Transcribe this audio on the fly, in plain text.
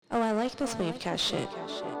like this Wavecast shit.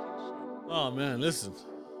 Oh man, listen,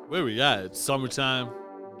 where we at? It's summertime.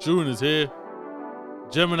 June is here.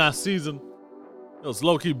 Gemini season. It's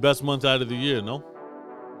low-key best month out of the year, no?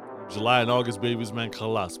 July and August babies, man,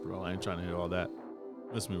 khalas, bro. I ain't trying to hear all that.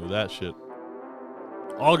 Miss me with that shit.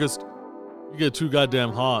 August, you get too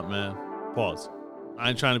goddamn hot, man. Pause. I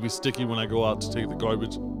ain't trying to be sticky when I go out to take the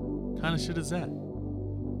garbage. What kind of shit is that?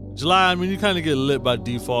 July, I mean, you kind of get lit by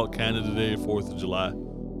default. Canada Day, 4th of July.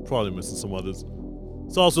 Probably missing some others.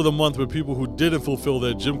 It's also the month where people who didn't fulfill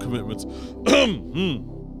their gym commitments,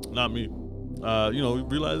 not me,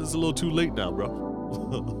 realize it's a little too late now, bro.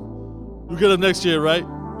 We'll get them next year, right?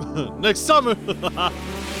 Next summer.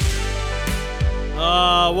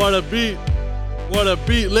 What a beat. What a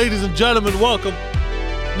beat. Ladies and gentlemen, welcome.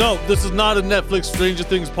 No, this is not a Netflix Stranger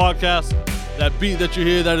Things podcast. That beat that you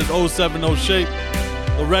hear, that is 070 Shape.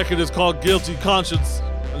 The record is called Guilty Conscience.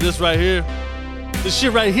 And this right here, this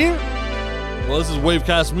shit right here, well, this is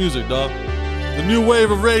Wavecast music, dog. The new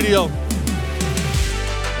wave of radio.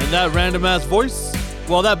 And that random ass voice,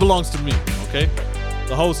 well, that belongs to me, okay?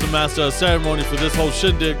 The host and master of ceremony for this whole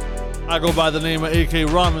shindig. I go by the name of A-K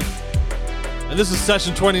Rahman. And this is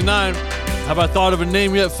session 29. Have I thought of a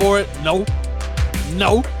name yet for it? No.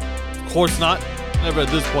 Of course not. Never at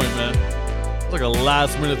this point, man. It's like a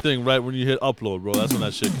last minute thing right when you hit upload, bro. That's when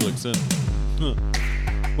that shit clicks in.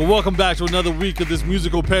 But welcome back to another week of this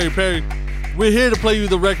musical peri-peri. We're here to play you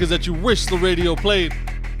the records that you wish the radio played.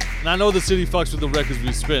 And I know the city fucks with the records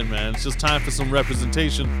we spin, man. It's just time for some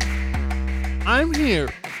representation. I'm here.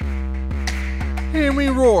 Hear me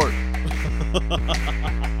roar.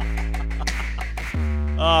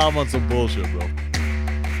 I'm on some bullshit, bro.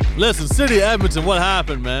 Listen, City of Edmonton, what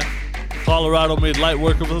happened, man? Colorado made light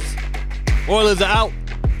work of us. Oilers are out.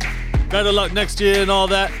 Better luck next year and all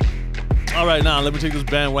that. All right, now, let me take this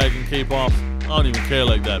bandwagon cape off. I don't even care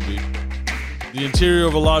like that, B. The interior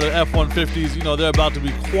of a lot of F-150s, they're about to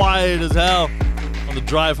be quiet as hell on the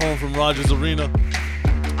drive home from Rogers Arena.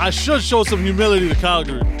 I should show some humility to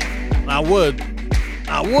Calgary. I would.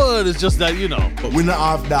 It's just that, But we're not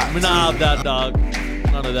off that. We're not off that, dog.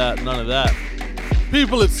 None of that.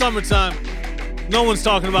 People, it's summertime. No one's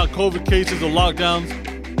talking about COVID cases or lockdowns.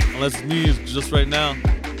 Unless it's me, it's just right now.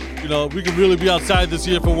 We can really be outside this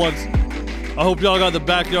year for once. I hope y'all got the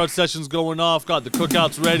backyard sessions going off, got the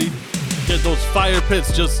cookouts ready. Get those fire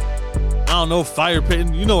pits fire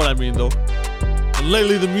pitting. You know what I mean, though. And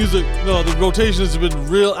lately, the music, the rotation has been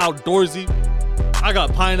real outdoorsy. I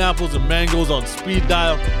got pineapples and mangoes on speed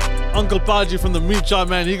dial. Uncle Paji from the meat shop,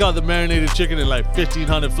 man, he got the marinated chicken in like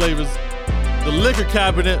 1,500 flavors. The liquor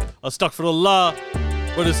cabinet, stuck for the law,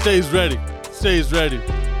 but it stays ready.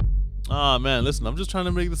 Ah, man, listen, I'm just trying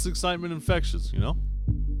to make this excitement infectious, It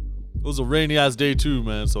was a rainy-ass day, too,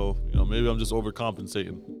 man, so, maybe I'm just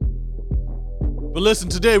overcompensating. But listen,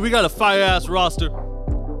 today we got a fire-ass roster.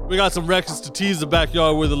 We got some records to tease the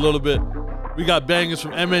backyard with a little bit. We got bangers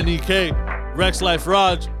from MNEK, Rex Life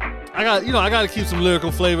Raj. I got to keep some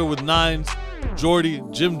lyrical flavor with Nines, Jordy,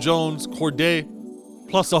 Jim Jones, Corday,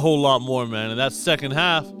 plus a whole lot more, man. And that second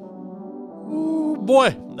half, ooh,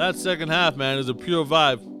 boy, that second half, man, is a pure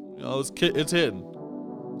vibe. It's hitting.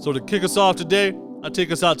 So to kick us off today, I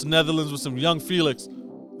take us out to Netherlands with some young Felix.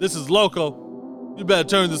 This is Loco. You better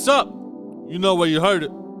turn this up. You know where you heard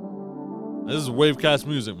it. This is Wavecast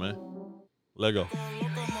music, man. Let go.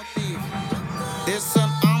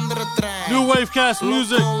 New Wavecast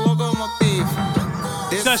music.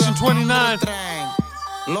 Session 29.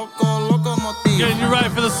 Getting you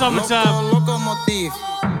right for the summertime.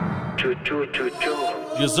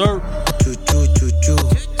 Yes, sir.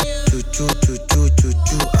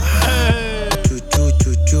 Hey.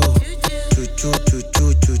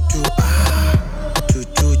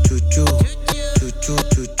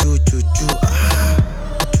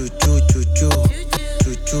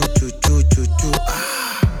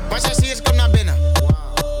 Passagiers, kom naar binnen.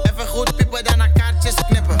 Even goed piepen, dan naar kaartjes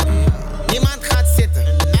knippen. Niemand gaat zitten.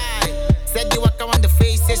 Ai, zet die wakker, want de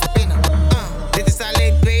feest is binnen. Dit is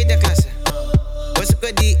alleen tweede klasse. We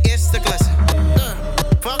zoeken die eerste klasse.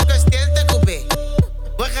 Fuck een stilte coupé.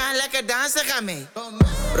 We gaan lekker dansen, ga mee.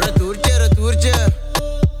 Retourtje.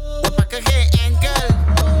 We pakken geen enkel.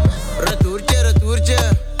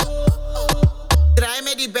 Retourtje. Draai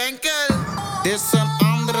met die benkel. Dit is een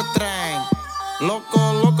andere trein.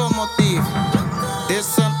 Locomotief. Dit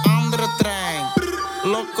is een andere trein.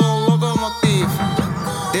 Locomotief.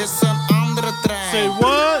 Dit is een andere trein. Say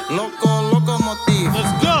what? Locomotief.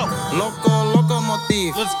 Let's go.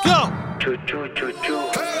 Locomotief. Let's go.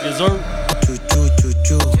 Yes, sir.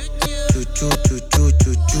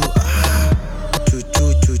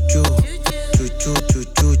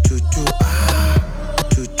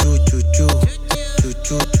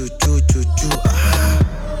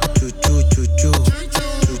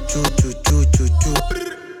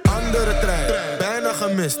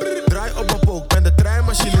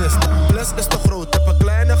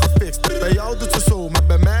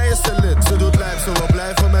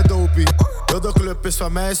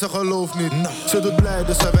 van mij, ze gelooft niet. Ze doet blij,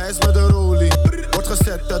 dus ze wijst met de rolie. Wordt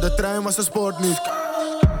gezet, dat de trein was een sport niet.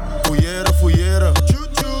 Fouilleren, fouilleren.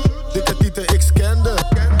 Dikke tieten, ik scande.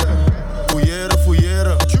 Fouilleren,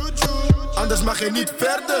 fouilleren. Anders mag je niet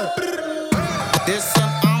verder. Dit is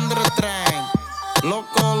een andere trein.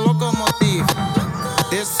 Locomotief.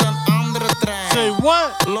 Dit is een andere trein. Say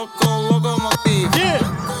what? Locomotief. Yeah.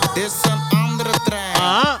 Dit is een andere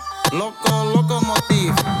trein.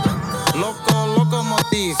 Locomotief.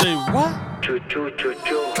 Locomotief. Say what?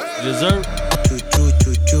 Yes, sir.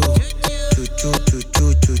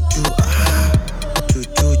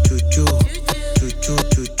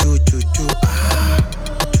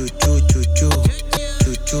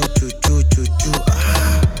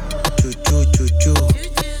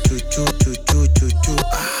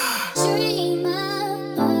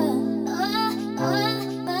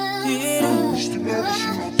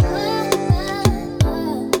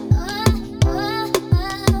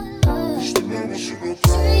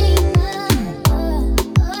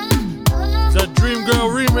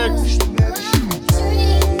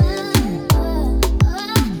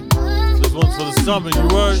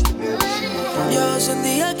 Ya hace un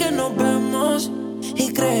día que nos vemos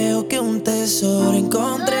y creo que un tesoro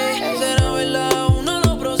encontré. Será verdad, uno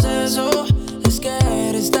lo proceso. Es que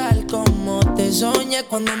eres tal como te soñé.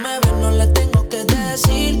 Cuando me ves no le tengo que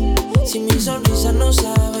decir. Si mi sonrisa no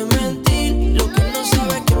sabe mentir, lo que no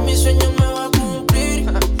sabe es que mi sueño me va a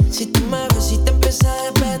cumplir. Si tú me ves y te empiezas a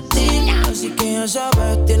repetir, así que ya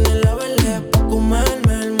sabes, tienes la belleza para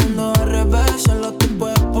comerme el mundo al revés. Solo tú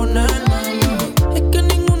puedes ponerme.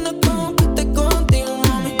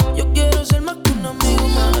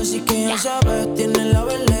 Así que ya sabes, tienes la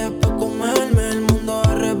belleza para comerme el mundo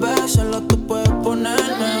al revés. Solo tú puedes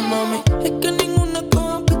ponerme, mami. Es que ninguna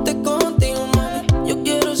compite contigo, mami. Yo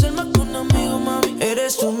quiero ser más que un amigo, mami.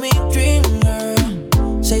 Eres tú mi dream girl.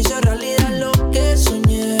 Se hizo realidad lo que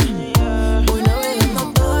soñé. Voy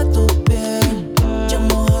navegando toda tu piel. Ya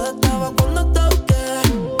mojada estaba cuando toqué.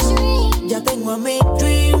 Ya tengo a mi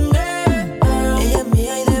dream girl. Ella es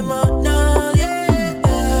mía y de más nadie.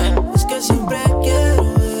 Es que siempre quiero.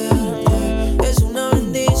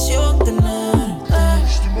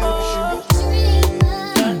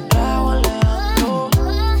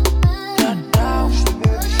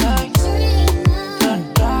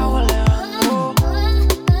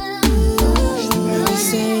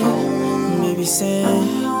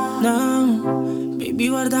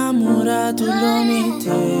 Guarda amore, tu lo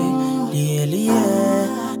mette,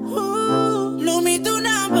 lo mette un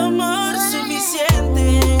amor suficiente.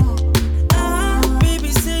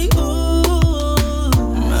 Baby say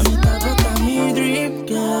mami estaba con mi dream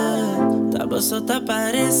girl, estaba sotto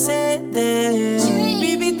aparece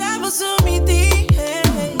baby estaba su mi ti,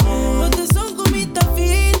 but the song con mi ta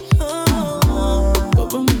feel,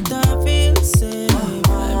 como mi ta feel, say,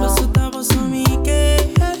 estaba sotto su mi que.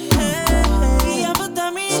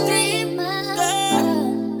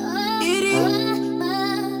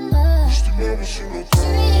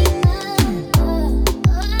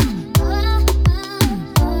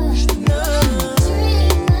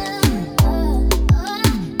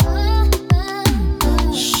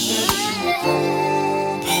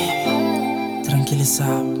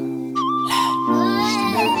 Tranquilizado.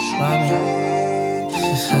 Mami.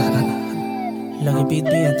 Lo que pide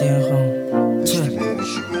bien, tío. Chill.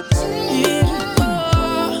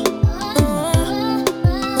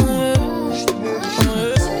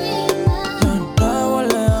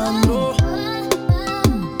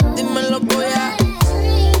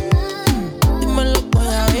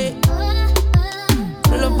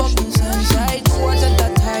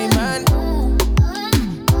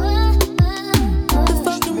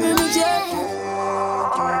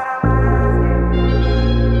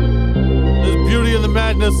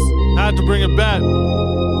 Had to bring it back.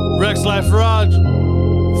 Rex Life Raj,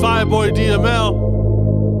 Fireboy DML,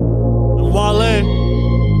 and Wale.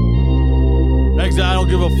 Actually, I don't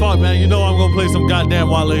give a fuck, man. You know I'm gonna play some goddamn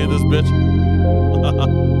Wale in this bitch.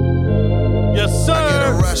 Yes, sir. I get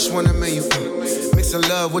a rush when I'm in you. Mixing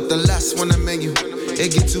love with the lust when I'm in you.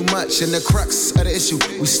 It get too much and the crux of the issue.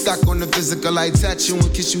 We stuck on the physical, I touch you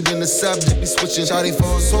and kiss you, then the subject be switching. Shawty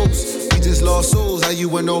false hopes. We just lost souls, how you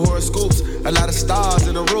with no horoscopes. A lot of stars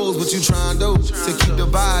in the rows, what you trying to do? To keep the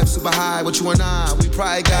vibe super high, what you and I, we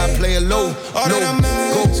probably gotta play it low. All that I'm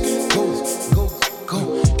asking, Go.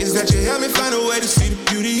 is that you help me find a way to see the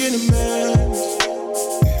beauty in the mess.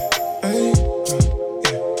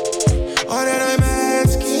 All that I'm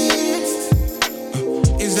asking,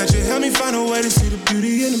 is that you help me find a way to see the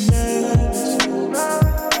beauty in the mess.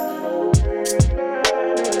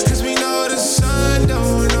 Cause we know the sun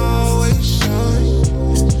don't always shine.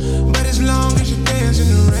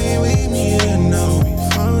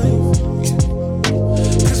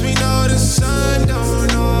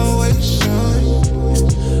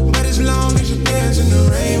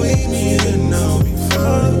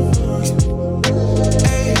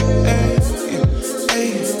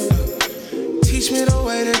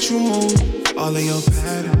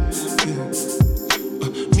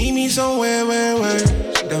 somewhere where words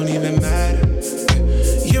don't even matter.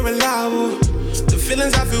 You're reliable. The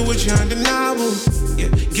feelings I feel with you undeniable. Yeah,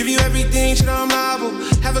 give you everything, shit, I'm liable.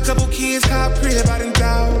 Have a couple kids, cop crib, I done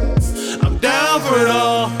doubt. I'm down for it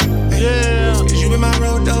all. Yeah. Cause you been my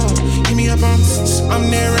road dog. Give me a promise, I'm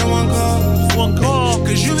there in one call. One call.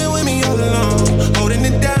 Cause you been with me all along, holding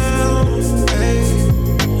it down. Hey.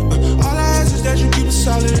 All I ask is that you keep it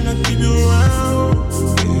solid and I keep you around.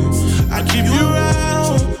 Yeah. I keep you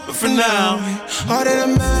around, but for now, all that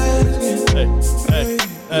I'm asking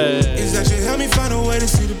is that you help me find a way to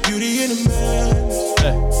see the beauty in the mess.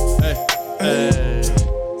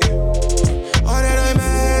 All that I'm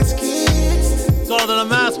asking, that's all that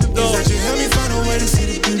I'm asking, though. Is that you help me find a way to see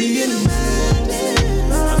the beauty in the mess.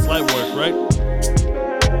 That's light work, right?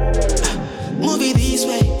 Move it this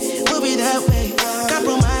way, move it that way.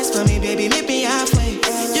 Compromise for me, baby, meet me halfway.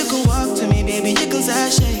 You can walk to me, baby, you can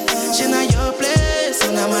sashay. She not your place,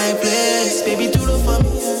 and not my place. Baby, do it for me.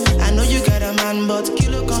 I know you got a man, but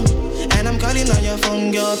kilo coming. And I'm calling on your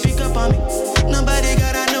phone, girl, pick up on me. Nobody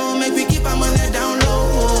gotta know, make me keep my money down low.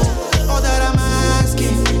 All that I'm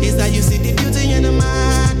asking is that you see the beauty in the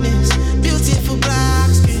madness. Beautiful black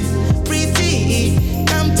skin, pretty.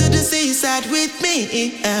 Come to the seaside with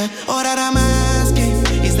me. All that I'm asking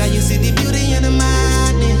is that you see the beauty in the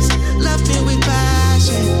madness. Love me with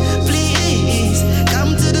passion, please.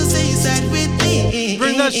 Come to the seaside with me.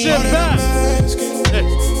 Bring that shit back.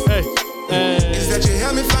 Is that you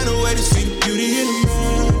help me find a way to see the beauty in the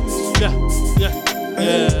mess. Yeah.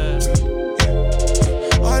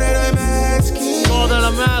 All that I'm asking, all that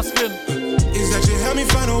I'm asking is that you help me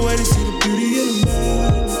find a way to see the beauty in the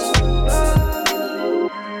mess.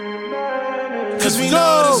 Cause we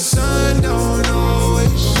know the sun don't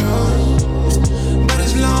always shine, but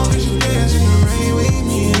as long as you dance in the rain with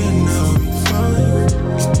me, then I'll be fine.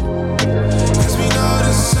 Cause we know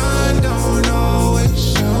the sun don't always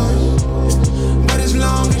shine, but as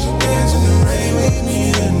long as you dance in the rain with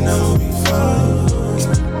me, then I'll be fine.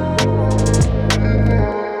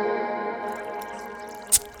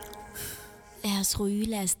 Lad os ryge,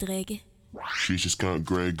 lad os drikke. She's just got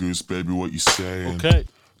Grey Goose, baby, what you saying? Okay.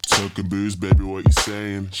 Took a booze, baby, what you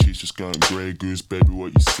saying? She's just got Grey Goose, baby,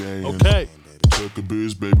 what you saying? Okay. Took a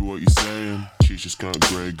booze, baby, what you saying? She's just got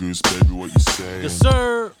Grey Goose, baby, what you saying? Yes,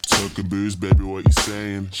 sir. Took a booze, baby, what you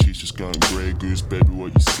saying? She's just got Grey Goose, baby,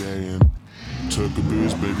 what you saying? Took a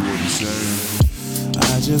booze, baby, what you saying?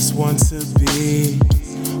 I just want to be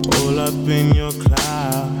all up in your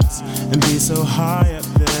clouds and be so high up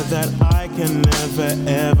there that I can never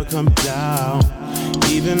ever come down.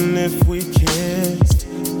 Even if we kissed,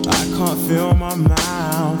 I can't feel my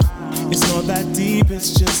mouth. It's not that deep,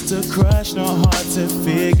 it's just a crush, not hard to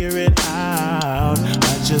figure it out.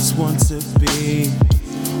 I just want to be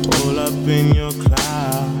all up in your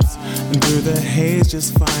clouds and through the haze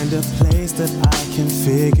just find a place that I can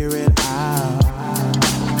figure it out.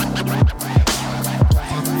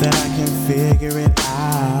 That I can figure it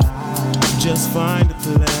out. Just find a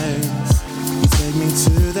place. You take me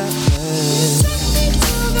to that place.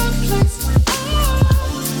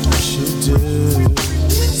 Yes, you do.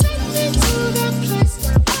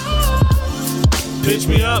 Pitch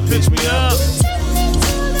me up, pitch me up.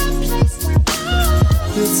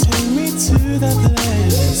 You take me to that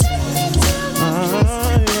place.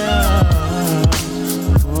 Yeah.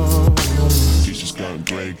 Oh. She's just got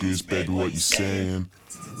Grey Goose, baby, what you saying?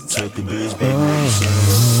 Took a booze, baby, what you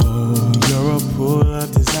saying? Oh, you're a pool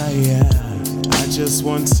of desire. I just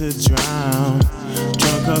want to drown.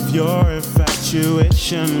 Drunk of your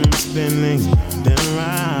infatuation, spinning round and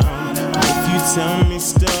round. If you tell me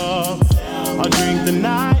stop, I'll drink the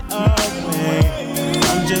night away.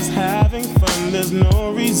 I'm just having fun, there's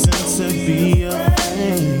no reason to be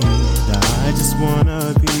afraid. I just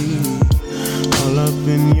wanna be all up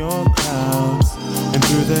in your clouds and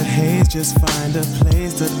through the haze just find a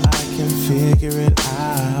place that I can figure it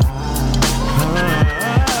out.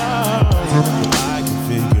 I can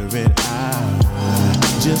figure it out.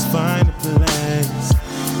 Just find a place.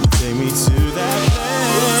 Take me to that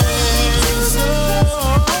place.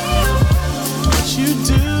 What you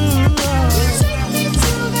do?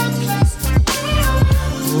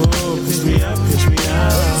 Oh, pitch me up, pitch me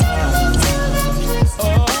up.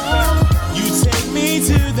 Oh, you take me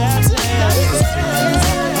to that place.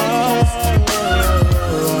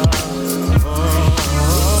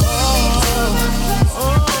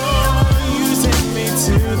 You take me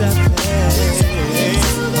to that place.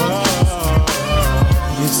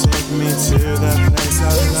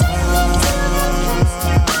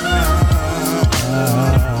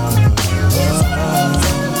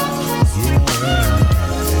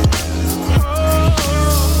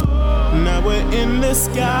 the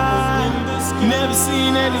sky. Never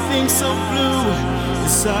seen anything so blue.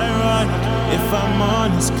 It's ironic if I'm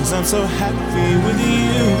honest, cause I'm so happy with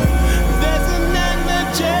you. There's an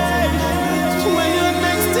energy when you're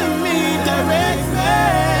next to me, direct me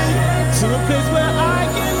to a place where I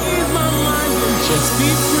can ease my mind and just be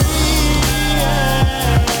free.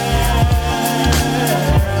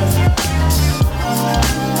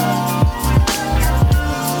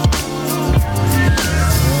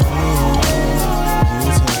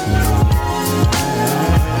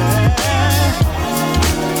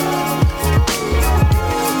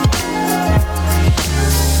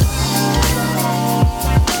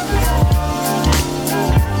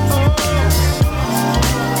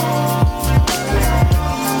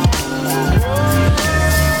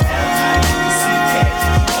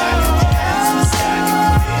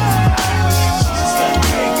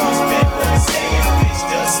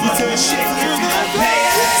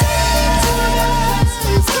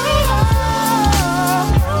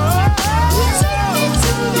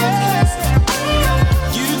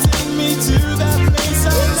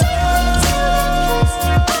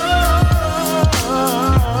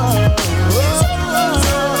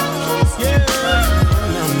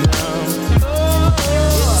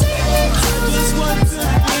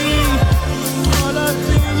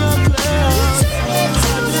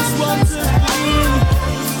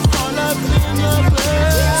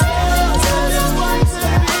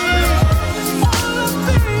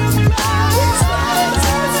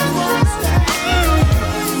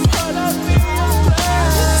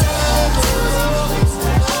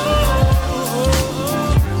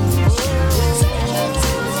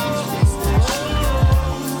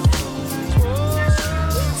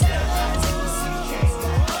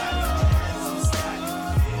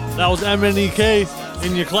 That was MNEK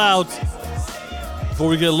in your clouds. Before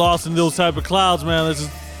we get lost in those type of clouds, man, let's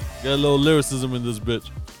just get a little lyricism in this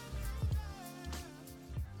bitch.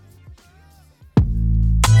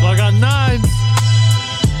 So I got 9s.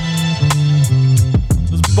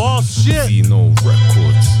 This boss shit. No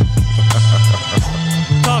records.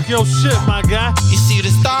 Talk your shit, my guy. You see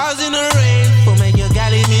the stars in the rain, for make your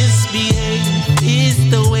galley misbehave. It's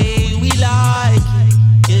the way we like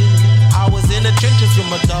it. Yeah. I was in the trenches with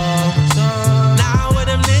my dogs. Now with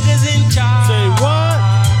them niggas in charge. Say what?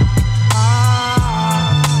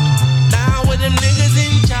 Now with them niggas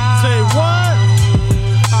in charge. Say what?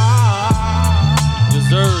 Yes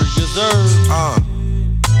sir.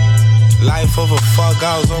 Life of a fuck,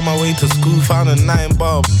 I was on my way to school, found a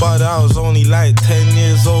 9-bar bud. I was only like 10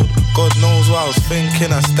 years old. God knows what I was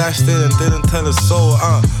thinking. I stashed it and didn't tell a soul.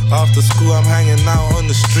 After school, I'm hanging out on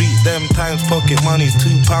the street. Them times pocket money's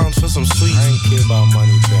 £2 for some sweets. I ain't care about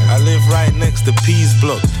money, man. I live right next to Peas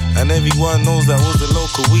Block, and everyone knows that was the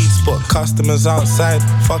local weed spot. Customers outside,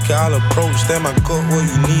 fuck it, I'll approach them. I got what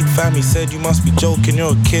you need, fam. He said you must be joking,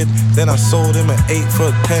 you're a kid. Then I sold him at 8 for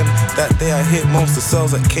a 10. That day I hit most of the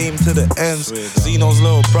sales that came to the ends. Zeno's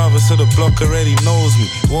little brother to the block already knows me.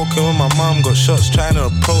 Walking with my mom, got shots trying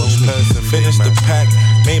to approach me. Finished the pack,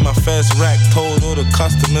 made my first rack. Told all the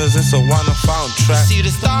customers it's a one-I-found track. See the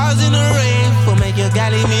stars in the rain, for make your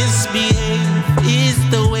galley misbehave. It's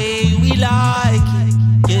the way we like it.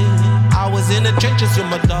 Yeah. I was in the trenches with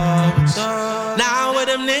my dogs. Now with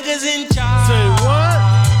them niggas in charge. Say what?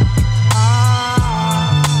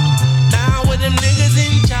 Now with them niggas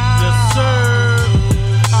in charge. Yes sir.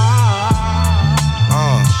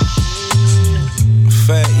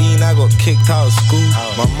 13, I got kicked out of school.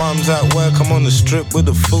 My mom's at work, I'm on the strip with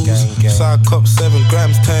the fools. So I copped 7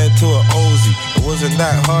 grams, turned to an Ozy. It wasn't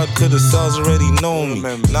that hard, cause the cells already know me.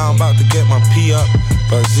 Now I'm about to get my P up,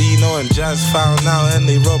 but Zeno and Jazz found out and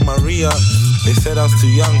they robbed my re-up. They said I was too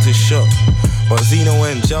young to shop, but Zeno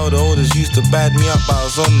and Joe, the oldest, used to bad me up. I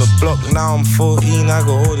was on the block, now I'm 14, I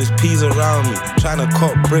got all this peas around me. Tryna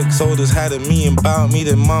cop bricks, oldest had a meeting about me.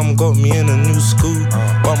 Then mom got me in a new school,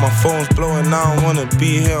 but my phone's blowing, I don't wanna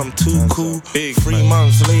be here, I'm too cool. 3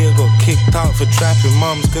 months later, got kicked out for trapping.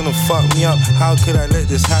 Mom's gonna fuck me up, how could I let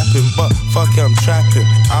this happen? But fuck it, I'm trapping.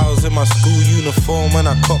 I was in my school uniform when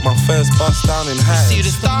I caught my first bus down in Hatton. See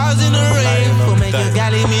the stars in the rain, for make your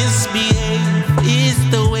galley misbehave. It's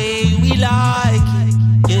the way we like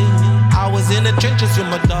it. Yeah. I was in the trenches with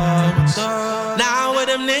my dogs. Now with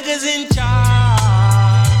them niggas in charge.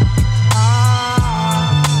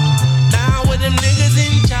 Now with them niggas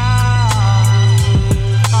in charge.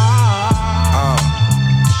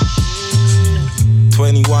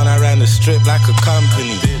 21, I ran the strip like a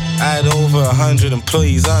company. I had over 100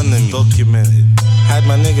 employees under me. Documented. Had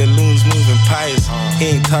my nigga Loons moving pies.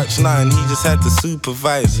 He ain't touched nothing, he just had to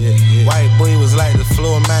supervise. White boy was like the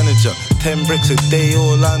floor manager. 10 bricks a day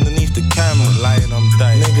all underneath the camera. Lying, I'm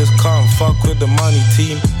dying. Niggas can't fuck with the money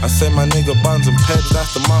team. I said my nigga Buns and Pebs,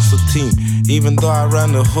 that's the muscle team. Even though I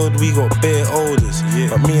ran the hood, we got bare orders.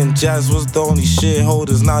 But me and Jazz was the only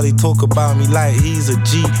shareholders. Now they talk about me like he's a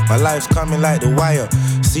G. My life's coming like The Wire,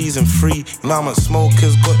 season 3. Now much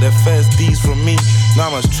smokers got their first D's from me.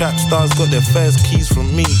 Now much trap stars got their first keys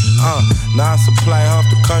from me. Now I supply half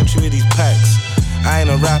the country with these packs. I ain't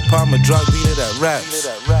a rapper, I'm a drug dealer that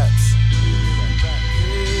raps.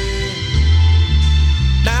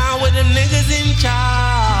 Now with them niggas in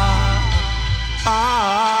charge.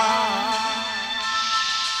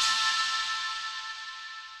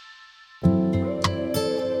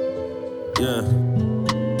 Yeah.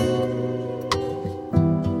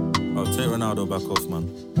 Oh, take Ronaldo back off, man.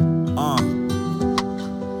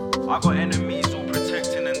 I got enemies all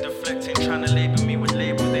protecting and deflecting, trying to label me with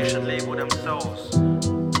labels. They should label themselves.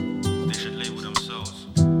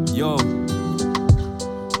 Yo,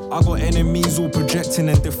 I got enemies all projecting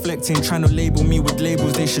and deflecting, trying to label me with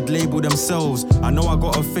labels, they should label themselves. I know I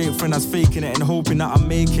got a fake friend that's faking it and hoping that I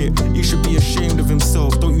make it. He should be ashamed of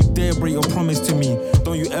himself. Don't you dare break your promise to me.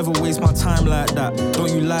 Don't you ever waste my time like that.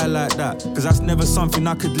 Don't you lie like that. Cause that's never something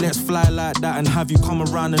I could let fly like that and have you come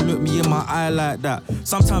around and look me in my eye like that.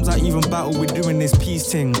 Sometimes I even battle with doing this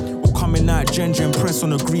peace thing, or coming out ginger and press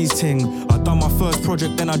on a grease ting. I done my first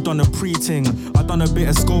project, then I done a pre-ting. I done a bit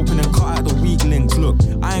of scoping and cut out the weak links. Look,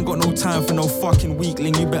 I ain't got no time for no fucking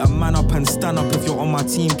weakling. You better man up and stand up if you're on my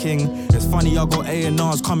team, king. It's funny I got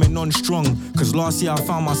A&Rs coming on strong, cause last year I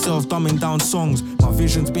found myself dumbing down songs. My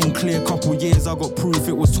vision's been clear, couple years I got proof.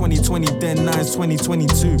 It was 2020 then, now it's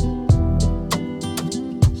 2022.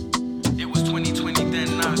 It was 2020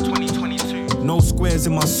 then, now it's 2022. No squares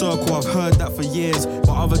in my circle, I've heard that for years. But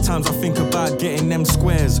other times I think about getting them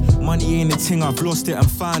squares. Money ain't a thing, I've lost it and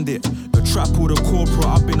found it. The trap or the corporate,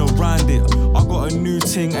 I've been around it. I got a new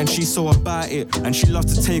ting and she's so about it. And she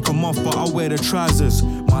loves to take them off, but I wear the trousers.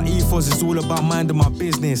 My ethos is all about minding my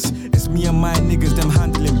business. It's me and my niggas, them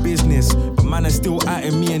handling business. But man, are still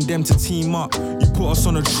atting me and them to team up. You put us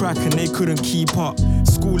on a track and they couldn't keep up.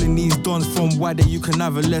 Schooling these dons from why that you can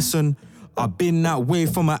have a lesson. I've been that way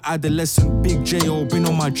from an adolescent. Big J.O., been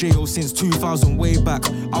on my J.O. since 2000 way back.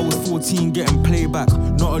 I was 14 getting playback.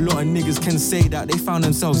 Not a lot of niggas can say that. They found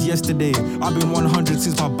themselves yesterday. I've been 100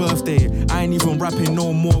 since my birthday. I ain't even rapping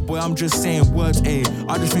no more, boy, I'm just saying words, ayy.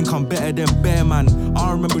 I just think I'm better than Bear Man.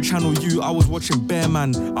 I remember Channel U, I was watching Bear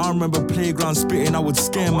Man. I remember Playground spitting, I would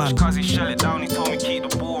scare man. Cause he shell it down, he told me keep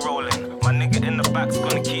the ball rolling. My nigga in the back's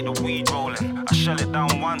gonna keep the weed rolling. I shell it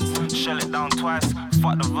down once, shell it down twice.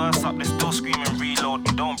 Fuck the verse up, they still screaming reload.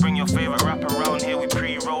 Don't bring your favorite rapper around here, we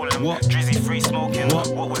pre-rolling. What? Drizzy free smoking,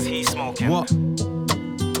 what was he smoking? What?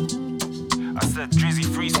 I said Drizzy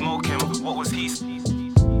free smoking, what was he?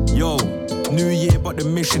 Yo, new year but the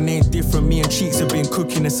mission ain't different. Me and Cheeks have been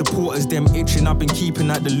cooking and supporters them itching. I've been keeping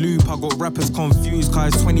at the loop. I got rappers confused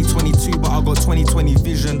cause it's 2022 but I got 2020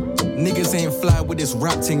 vision. Niggas ain't fly with this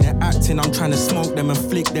rap thing, they're acting. I'm trying to smoke them and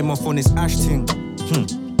flick them off on this ash thing.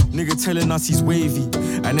 Nigga telling us he's wavy,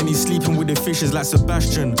 and then he's sleeping with the fishes like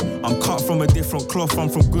Sebastian. I'm cut from a different cloth, I'm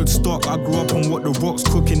from good stock. I grew up on what the rock's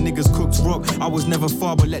cooking, niggas cooked rock. I was never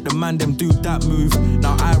far, but let the man them do that move.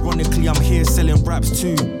 Now ironically, I'm here selling raps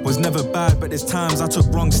too. Was never bad, but there's times I took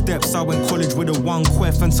wrong steps. I went college with a one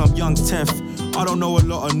quef and some young Tef. I don't know a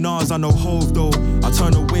lot of Nas, I know Hove though. I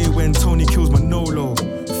turn away when Tony kills Manolo.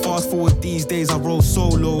 Fast forward these days, I roll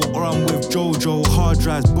solo, or I'm with Jojo, hard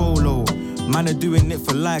drives, Bolo. Man are doing it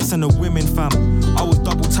for likes and the women, fam. I was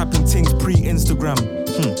double tapping things pre-Instagram.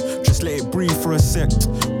 Just let it breathe for a sec.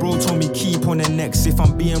 Bro told me keep on the next. If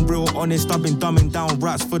I'm being real honest, I've been dumbing down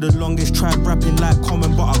raps for the longest. Tried rapping like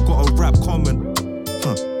Common, but I got a rap common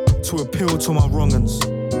to appeal to my wrong-uns.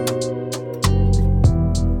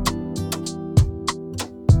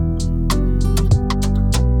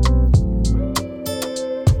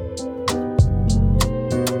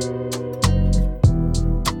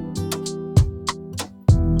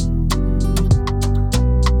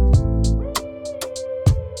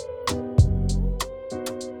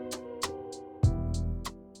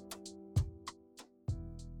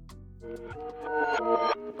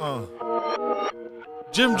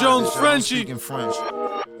 Jim Jones Frenchie. French.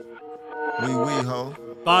 Oui, ho.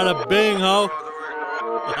 Bada bing, ho.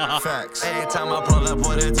 Facts. Every time I pull up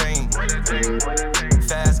with a team,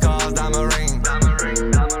 fast cars, diamond ring.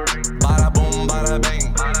 Bada boom, bada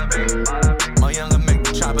bing. My younger make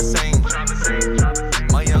the chopper sing.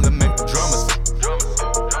 My younger make the drummers.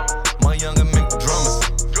 My younger make the drummers.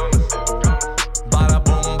 Bada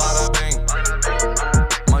boom, bada bing.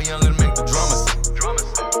 My younger make the drummers.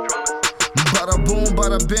 Bada boom,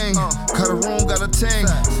 bada bing. room got a ting.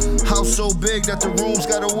 House so big that the rooms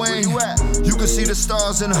got a wing. You can see the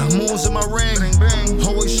stars and the moons in my ring.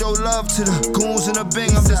 Always show love to the goons in the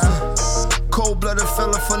bing. I'm just a cold-blooded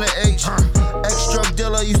fella from the H. Ex-drug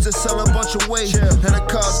dealer used to sell a bunch of weight. Now the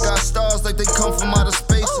cars got stars like they come from outer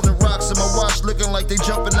space. And the rocks in my watch looking like they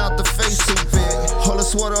jumping out the face. All the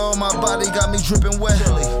sweater on my body got me dripping wet.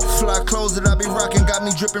 Fly clothes that I be rocking got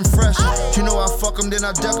me dripping fresh. You know I fuck them, then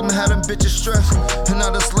I duck them, had them bitches stressed. And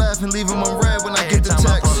I just laugh and leave them on red when I get the text.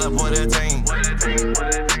 I pull up with a team.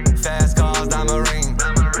 Fast cars, diamond ring.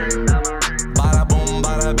 Bada boom,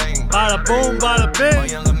 bada bang. Bada boom, bada bang. My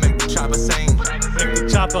younger make the chopper sing. Make the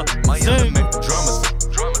chopper My younger sing. make the drummers.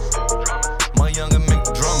 My younger make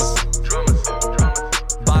the drummers.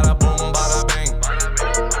 Bada boom, bada bang.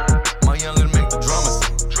 My younger make the drummers.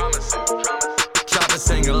 Chopper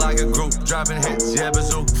singing like a group, dropping hits, yeah,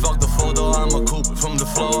 bazoo. Fuck the photo, I'm a coupe. From the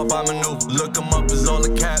floor up, I'm a noob. Look 'em up, is all a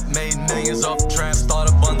cap. Made millions off the trap. Start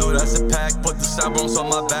a bundle, that's a pack. Put the cyberons on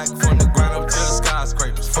my back. From the ground up to the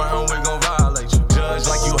skyscrapers. Front, we gon' violate you. Judge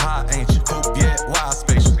like you hot, ain't you? Coupe, yeah, wild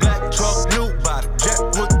spacious. Black truck, new body. Jet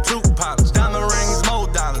with 2 pilots. Diamond rings, more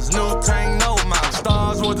dollars. New tank, no miles.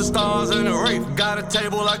 Stars with the stars in the rape. Got a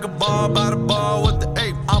table like a bar by the bar with the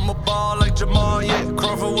ape. I'm a ball like Jamal, yeah.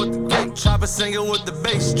 Crawford with the gate. Chopper singing with the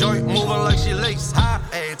bass. Joint moving like she lace. High.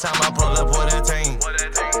 Every time I pull up with a team.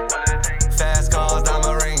 Fast cars,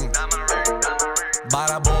 diamond ring.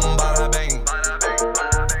 Bada boom, bada bang.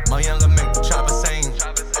 My younger make the chopper sing.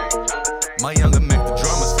 My younger make the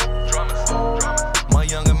drummers. My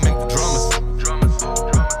younger make the drummers.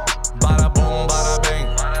 Bada boom, bada bang.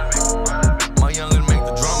 My younger make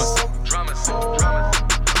the drummers.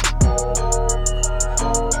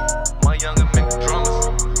 My younger make the drummers.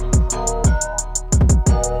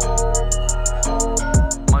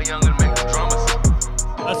 My younger make the drummers.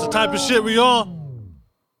 That's the type of shit we on.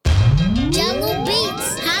 Jungle Beats,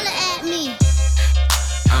 holla at me.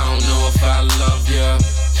 I don't know if I love ya,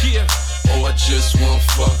 yeah, or I just won't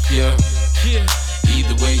fuck ya, yeah.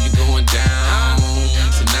 Either way, you going down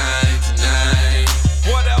tonight.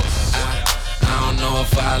 What else? I don't know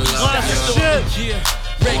if I love ya, Shit. yeah.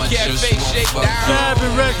 Red or I Cafe, just shake won't fuck down. Gab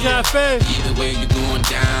and Red Cafe. Either way, you going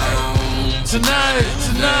down Tonight.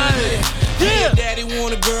 Yeah. Daddy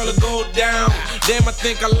want a girl to go down. Damn, I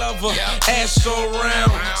think I love her. Ass so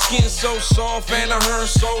round, skin so soft, and I heard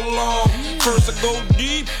so long. First I go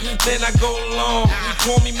deep, then I go long.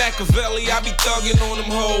 Call me Machiavelli, I be thugging on them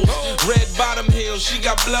hoes. Red bottom heels, she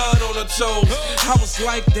got blood on her toes. I was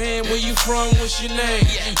like, damn, where you from? What's your name?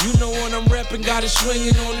 You know when I'm reppin', got it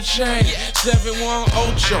swinging on the chain.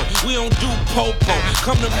 718, we don't do popo.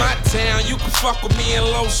 Come to my town, you can fuck with me in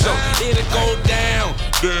Loso. It'll go down.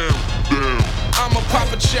 Damn. I'ma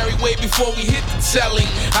pop a cherry way before we hit the telly.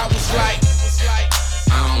 I was like,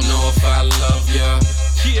 I don't know if I love ya,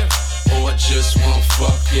 yeah, or I just won't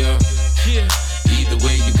fuck ya, yeah. Either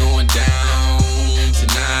way, you going down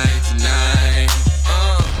tonight.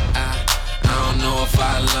 I don't know if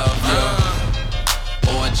I love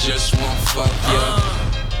ya, or I just won't fuck ya.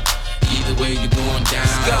 Either way, you going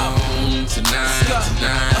down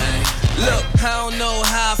tonight. Look, I don't know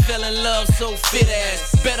how I fell in love so fit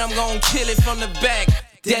ass. Bet I'm gon' kill it from the back.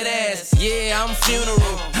 Dead ass, yeah, I'm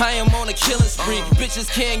funeral. I am on a killing spree. Bitches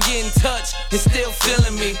can't get in touch, it's still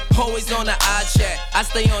feeling me. Always on the iChat, I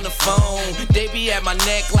stay on the phone. They be at my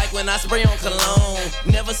neck like when I spray on cologne.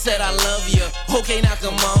 Never said I love you, okay, now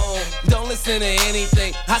come on. Don't listen to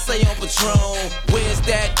anything, I say on Patron. Where's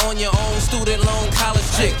that on your own student loan college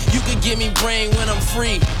chick? You can give me brain when I'm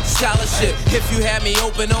free, scholarship. If you had me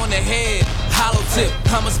open on the head, hollow tip.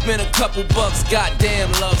 I'ma spend a couple bucks,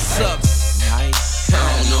 goddamn love sucks. Nice. I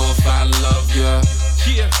don't know if I love ya,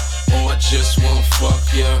 yeah, or I just won't fuck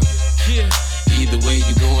ya, yeah. Either way,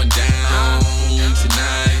 you going down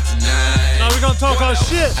tonight. Now we gonna talk our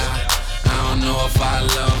shit. I don't know if I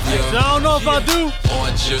love ya, I don't know if I do, or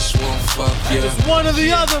I just won't fuck ya. It's one or the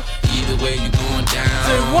other. Either way, you going down.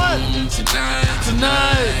 Say what?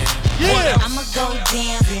 Tonight. Yeah. I'ma go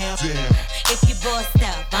down. If you bossed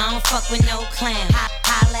up, I don't fuck with no clown.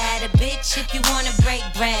 Holla at a bitch if you wanna break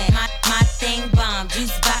bread. My thing bomb,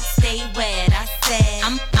 juice box stay wet. I said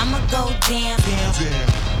I'ma go down.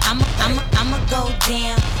 I'ma go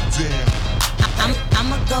down.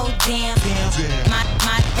 I'ma go down.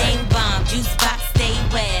 My thing bomb, juice box stay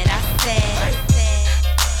wet. I said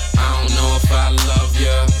I don't know if I love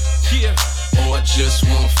ya, yeah, or I just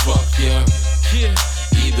won't fuck ya, yeah.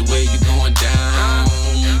 Either way, you going down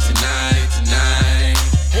tonight.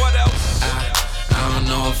 What else? I don't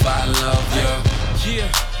know if I love ya,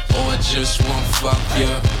 yeah, or I just won't fuck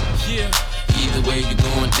ya, yeah. Either way, you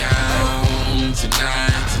going down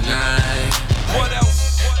tonight.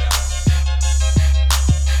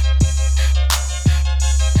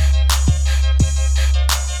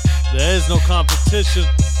 competition.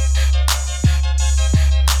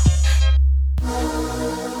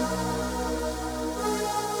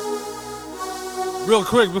 Real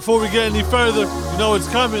quick, before we get any further, you know it's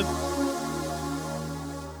coming.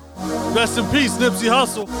 Rest in peace, Nipsey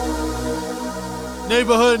Hussle.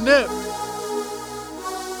 Neighborhood Nip.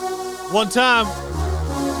 One time.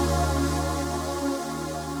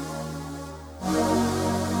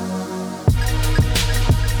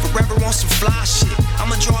 Forever want some fly shit.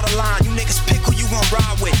 I'ma draw the line. You niggas pick who you gon'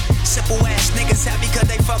 ride with. Simple ass niggas happy cause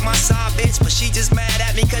they fuck my side bitch, but she just mad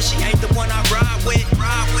at me cause she ain't the one I ride with.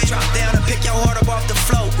 Drop down and pick your heart up off the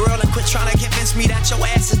floor, girl, and quit trying to convince me that your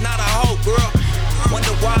ass is not a hoe, girl.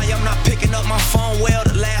 Wonder why I'm not picking up my phone well.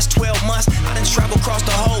 The last 12 months, I done traveled across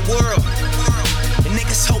the whole world. And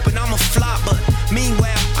niggas hoping I'm a flop, but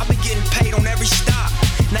meanwhile, I been getting paid on every stop.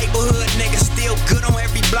 Neighborhood niggas still good on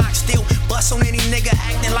every block, still bust on any nigga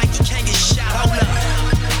acting like he can't get shot. Hold up,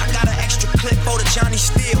 I got an extra clip for the Johnny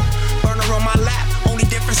Steele. Burner on my lap, only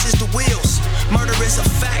difference is the wheels. Murder is a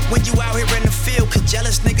fact when you out here in the field, cause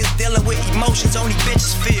jealous niggas dealing with emotions only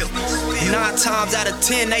bitches feel. 9 times out of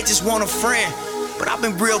 10, they just want a friend. But I've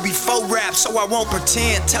been real before rap, so I won't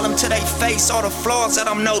pretend. Tell them to they face all the flaws that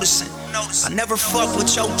I'm noticing. I never fucked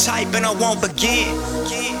with your type and I won't begin.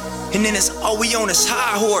 And then it's, oh, we on this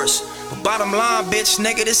high horse. But bottom line, bitch,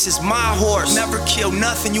 nigga, this is my horse. Never kill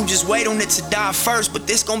nothing, you just wait on it to die first. But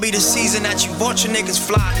this gon' be the season that you want your niggas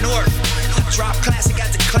fly north. I drop classic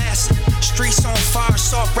after classic. Streets on fire,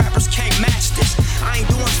 soft rappers can't match this. I ain't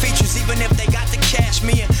doing features even if they got the cash.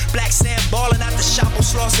 Me and Black Sam ballin' out the shop on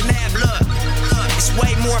Slauson Ave. Look, it's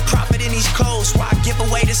way more profit in these clothes. Why I give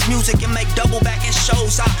away this music and make double back in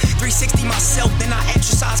shows? I 360 myself, then I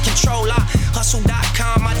exercise control. I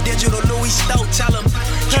hustle.com, my digital Louis Stowe. Tell them,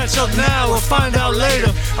 catch up now or find out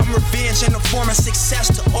later. I'm revenge in the form of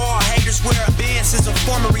success to all haters. Where a Benz is a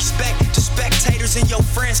form of respect to spectators and your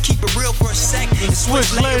friends. Keep it real for a sec and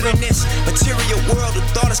switch later. In this material world, the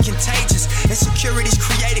thought is contagious. Insecurities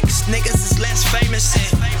created cause niggas is less famous.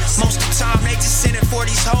 And most of the time they just send it for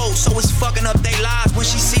these hoes, so it's fucking up their lives when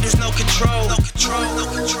she see there's no control. No control, no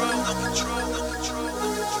control, no control, no control.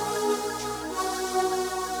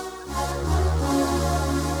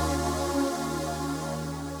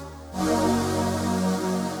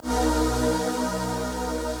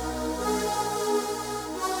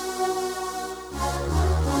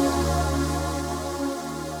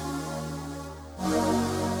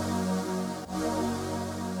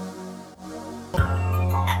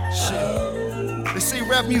 They say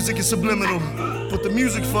rap music is subliminal, but the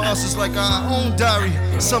music for us is like our own diary,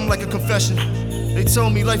 something like a confession. They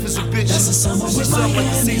told me life is a bitch. She something like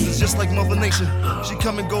the seasons, just like Mother Nature. She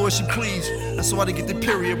come and go as she please. That's why they get the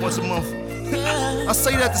period once a month. I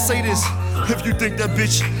say that to say this: if you think that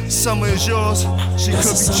bitch summer is yours, she could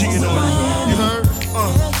be cheating on you. You heard?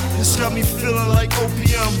 This got me feeling like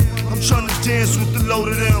opium. I'm trying to dance with the load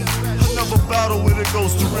of them. Another battle when it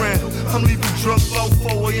goes to rent. I'm leaving drunk about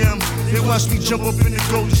 4 a.m. They watch me jump up in the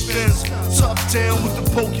golden stands. Top down with the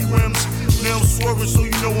pokey rims. Now I'm swerving so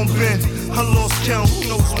you know I'm bent. I lost count, who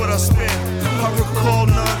knows what I spent. I recall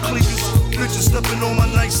 9 clickers, bitches stepping on my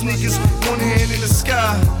nice sneakers. One hand in the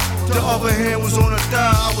sky, the other hand was on a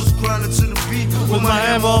thigh. I was grinding to the beat with my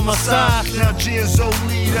hammer on my side. Now G and Zoe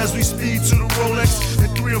lead as we speed to the Rolex. And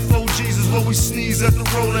 3 or 4 G's is what we sneeze at the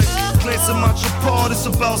Rolex. Glancing my part, it's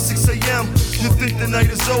about 6 a.m. You think the night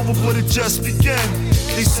is over, but it just began.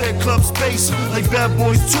 They said club space, like Bad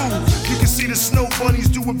Boys 2. You can see the snow bunnies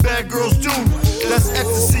do what bad girls do. That's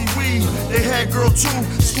ecstasy weed, they had girl too.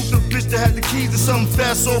 Scooped a bitch that had the keys to something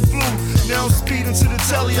fast or blue. Now I'm speeding to the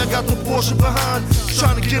telly, I got the Porsche behind.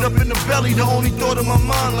 Trying to get up in the belly, the only thought in my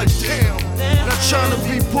mind, like damn. Not trying to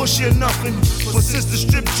be pushy or nothing, but since the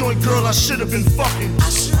strip joint girl, I should have been fucking. I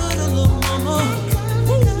should've, little mama.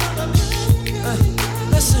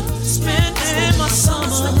 Listen, spending my summer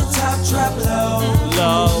when the top drop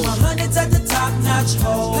low. My honey's at the top notch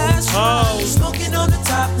hole. Smoking on the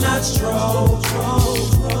top notch dro.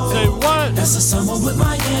 Say what? That's the summer with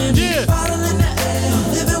Miami. Yeah. Bottle in the air,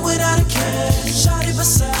 living without a care. Shawty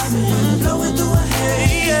beside me, blowing through her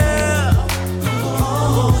hair. Yeah.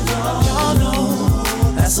 Oh, y'all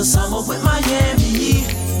know that's the summer with Miami.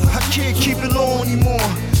 I can't keep it low anymore.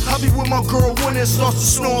 I be with my girl when it starts to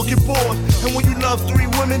snow and get bored. And when you love 3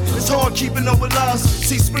 women, it's hard keeping up with lies.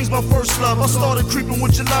 Sea Springs my first love. I started creeping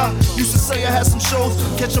with July. Used to say I had some shows,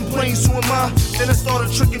 catching planes, who am I? Then I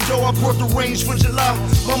started tricking Joe, I brought the range for July.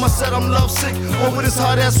 Mama said I'm lovesick over this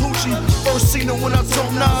hot ass hoochie. First seen her when I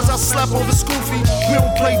told Nas I slap over Scoofy. We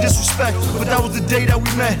don't play disrespect, but that was the day that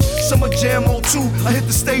we met. Summer Jam 02, I hit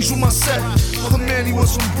the stage with my set. Her man, he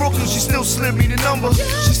was from Brooklyn, she still slid me the number.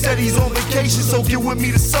 She said he's on vacation, so get with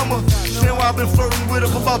me this summer. Now I've been flirting with her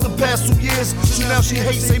for about the past 2 years. So now she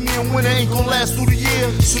hates, say me and winter ain't gon' last through the year.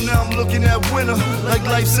 So now I'm looking at winter, like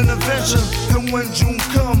life's an adventure. And when June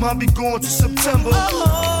come, I'll be going to September.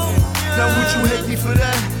 Now would you hate me for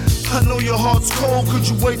that? I know your heart's cold, could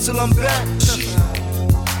you wait till I'm back?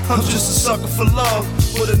 I'm just a sucker for love,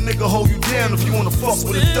 but a nigga hold you down if you wanna fuck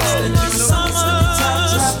with a dog.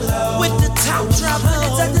 With the top drop,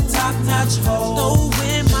 hundreds at the top notch.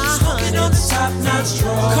 Stowing my smoking on the top notch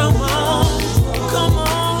draw. Come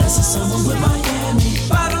on, that's the summer with Miami.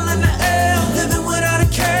 Bottle in the air, living without a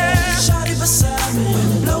care. Shawty beside me,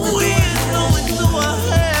 blowing through her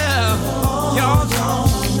hair. Y'all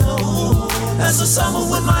don't know, that's the summer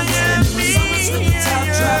with Miami. Top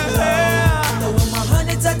drop low, throwing my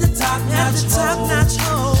hundreds at the top notch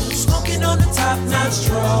hole. Smoking on the top notch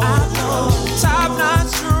draw. I know, top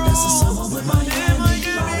notch draw. That's the summer with Miami.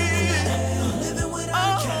 Living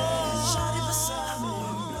without a care. Shawty beside me,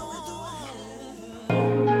 blowing through her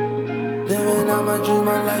hair. Living out my dream,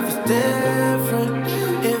 my life is different.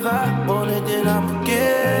 If I want it, then I'ma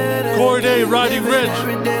get it. Corday, Roddy Rich,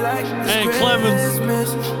 and Clemens.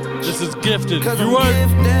 This is Gifted. You work.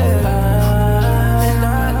 And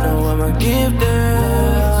I know I'm a gifted.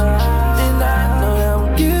 And I know that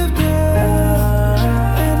I'm gifted.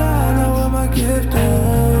 And I know I'm a gifted.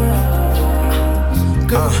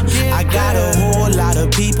 I got a whole lot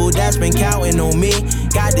of people that's been counting on me.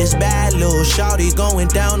 Got this bad little shawty going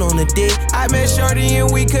down on the dick. I met shorty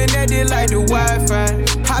and we connected like the Wi-Fi.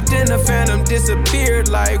 Hopped in the Phantom, disappeared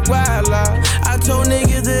like wildlife. I told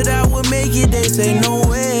niggas that I would make it, they say no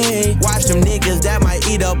way. Watch them niggas that might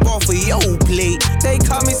eat up off of your plate. They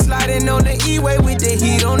caught me sliding on the E-way with the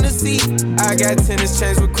heat on the seat. I got tennis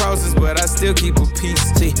chains with crosses, but I still keep a piece.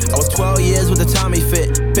 See, I was 12 years with a Tommy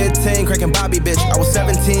fit, 15 cracking Bobby bitch. I was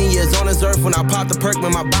 17 years on this earth when I popped the perk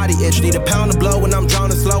when my body itch. Need a pound of blow when I'm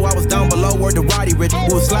drowning slow. I was down below, word to Roddy Rich.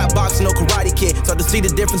 We was slap boxing, no karate kid. Start to see the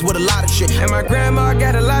difference with a lot of shit. And my grandma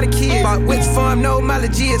got a lot of kids. But which farm, no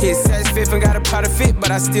mileage is. His says fifth and got a pot of fit, but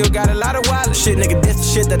I still got a lot of wallet. Shit, nigga, this the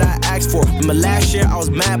shit that I asked for. In my last year, I was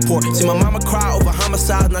mad poor. See my mama cry over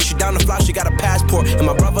homicides, now she down the block, she got a passport. And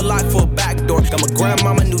my brother locked for a back door. Got my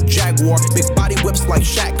grandmama new Jaguar. Big body whips like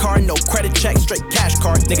Shaq car, no credit check, straight cash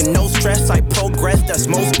card. Nigga, no stress, I progress, that's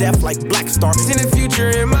most deaf like Black Star. See the future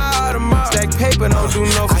in my Audemars. Stack paper, don't do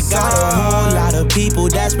no facade. I got a whole lot of people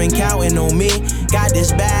that's been counting on me. Got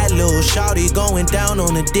this bad little shawty going down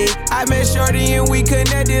on the dick. I met shorty and we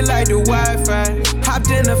connected like the Wi-Fi. Hopped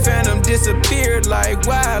in the Phantom, disappeared like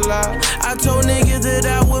wildlife. I told niggas that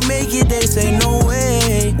I would make it, they say no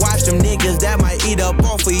way. Watch them niggas that might eat up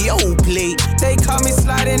off of your plate. They caught me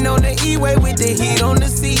sliding on the E-way with the heat on the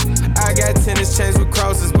seat. I got tennis chains with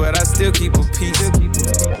crosses, but I still keep a piece.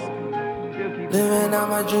 Living out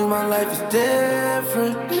my dream, my life is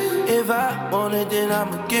different. If I want it, then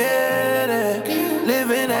I'ma get it.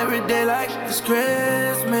 Living every day like it's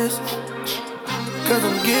Christmas. Cause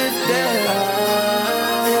I'm gifted.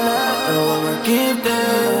 And I know I'm gifted.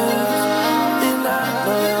 And I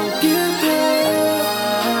know I'm gifted.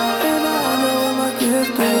 And I know I'm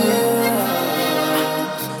gifted.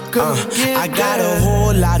 I got a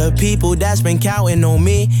whole lot of people that's been counting on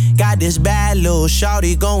me. Got this bad little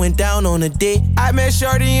shawty going down on the dick. I met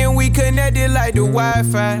shorty and we connected like the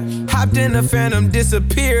Wi-Fi. Hopped in the Phantom,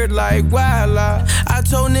 disappeared like wildlife. I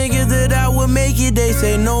told niggas that I would make it, they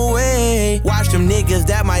say no way. Watch them niggas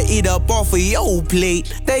that might eat up off of your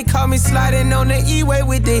plate. They caught me sliding on the E-way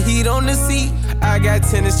with the heat on the seat. I got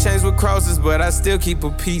tennis chains with crosses, but I still keep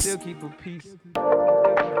a piece.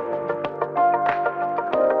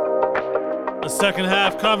 The second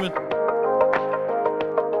half coming.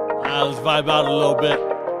 Let's vibe out a little bit.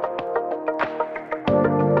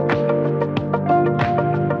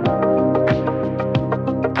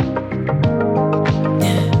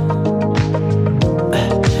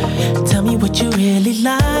 Tell me what you really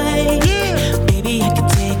like. Baby, I can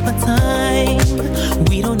take my time.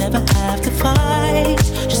 We don't ever have to fight.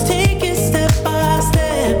 Just take it step by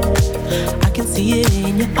step. I can see it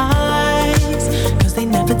in your eyes, cause they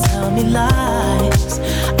never tell me lies.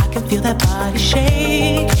 I can feel that body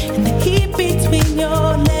shake and the heat between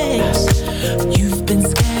your legs. You've been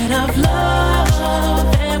scared of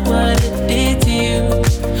love and what it did to you.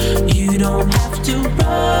 You don't have to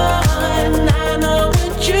run, I know what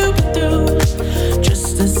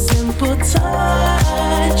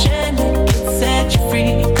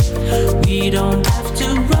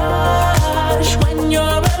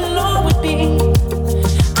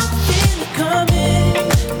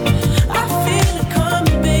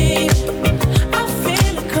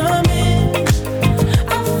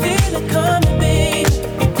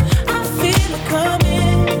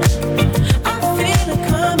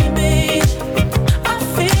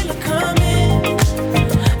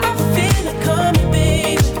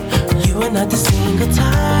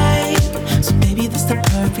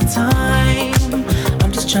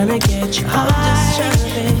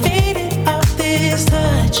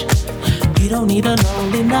need a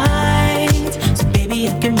lonely night, so baby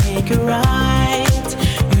I can make it right.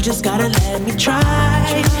 You just gotta let me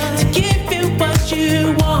try to give you what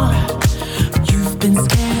you want. You've been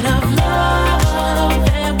scared of love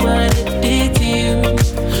and what it did to you.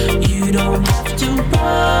 You don't have to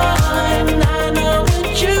run, I know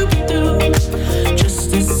what you've been through.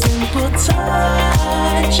 Just a simple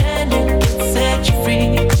touch and it can set you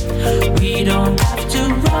free. We don't have to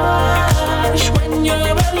rush when you're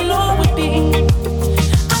alone with me.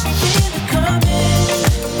 I feel it coming,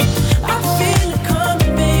 I feel it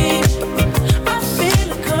coming, babe. I feel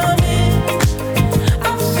it coming, I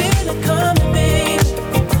feel it coming, babe.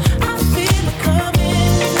 I feel it coming,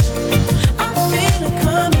 I feel it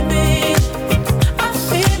coming, babe. I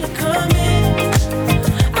feel it coming,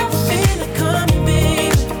 I feel it coming,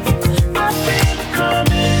 babe. I feel it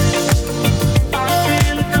coming, I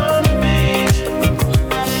feel it coming, babe.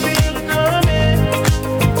 I feel it coming,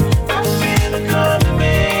 I feel it coming,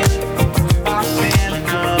 babe. I feel it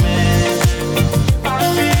coming, I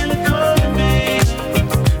feel it coming, babe.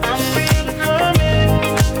 I feel it coming,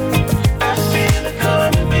 I feel it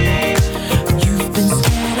coming, babe. You've been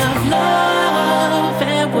scared of love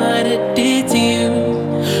and what it did to you.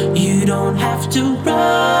 You don't have to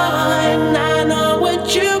run, I know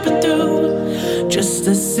what you've been through. Just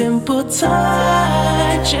a simple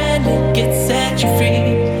touch and it can set you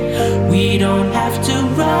free. We don't have to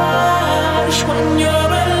rush when you're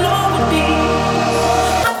alone with me.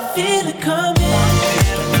 I feel it coming,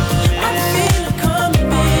 I feel it coming,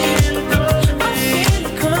 babe. I feel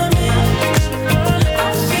it coming,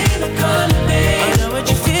 I feel it coming, babe. I know what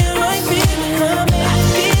you feel like, feel it coming. I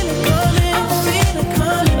feel it coming, I feel it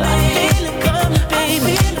coming, I feel it coming, babe. I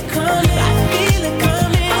feel it coming, I feel it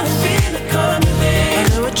coming, I feel it coming, babe. I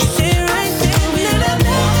know what you see right there. I feel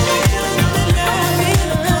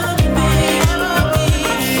it coming, babe. I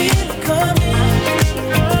feel it coming,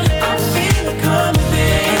 I feel it coming,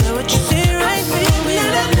 babe. I know what you see right there. I feel it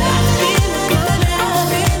coming, I feel it coming, I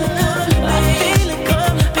feel it coming, babe. I feel it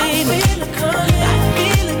coming, I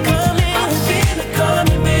feel it coming, I feel it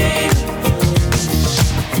coming, babe.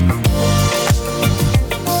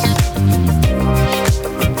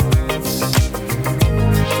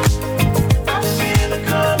 I feel it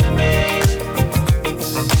coming, babe.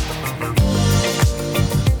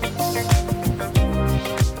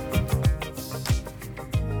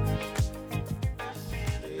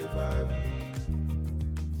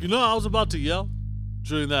 You know, I was about to yell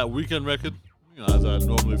during that weekend record, you know, as I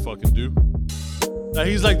normally fucking do. Now,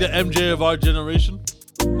 he's like the MJ of our generation,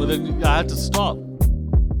 but then I had to stop.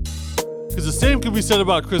 Because the same could be said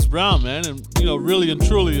about Chris Brown, man. And, you know, really and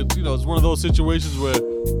truly, it's one of those situations where,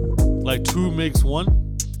 like, two makes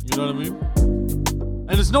one. You know what I mean?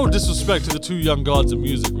 And it's no disrespect to the two young gods of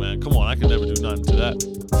music, man. Come on, I can never do nothing to that.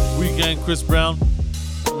 Weeknd, Chris Brown.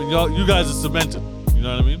 I mean, you guys are cemented. You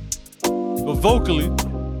know what I mean? But vocally,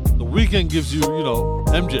 The Weeknd gives you,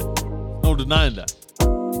 MJ. No denying that.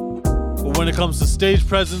 But when it comes to stage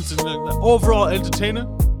presence and the overall entertainer,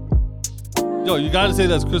 you gotta say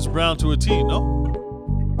that's Chris Brown to a T, no?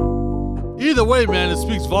 Either way, man, it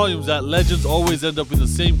speaks volumes that legends always end up in the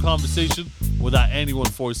same conversation without anyone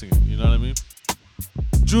forcing it, you know what I mean?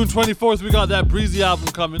 June 24th, we got that Breezy album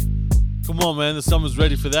coming. Come on, man, the summer's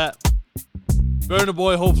ready for that. Burna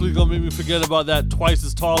Boy hopefully gonna make me forget about that Twice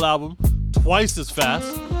as Tall album, twice as fast,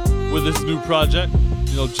 with this new project.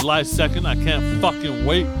 July 2nd, I can't fucking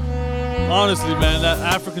wait. Honestly, man, that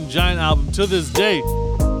African Giant album to this day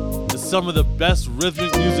is some of the best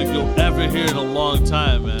rhythmic music you'll ever hear in a long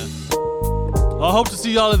time, man. I hope to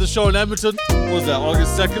see y'all at the show in Edmonton. What was that,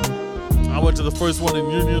 August 2nd? I went to the first one in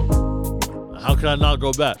Union. How can I not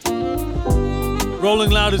go back?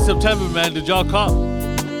 Rolling Loud in September, man. Did y'all cop?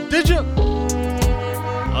 Did you?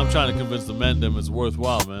 I'm trying to convince the men them it's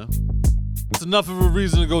worthwhile, man. It's enough of a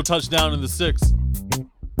reason to go touchdown in the 6.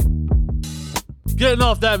 Getting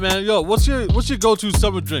off that, man. Yo, what's your go-to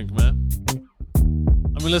summer drink, man?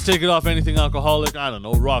 I mean, let's take it off anything alcoholic. I don't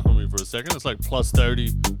know. Rock with me for a second. It's like plus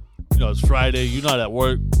 30. It's Friday. You're not at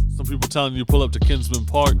work. Some people telling you pull up to Kinsman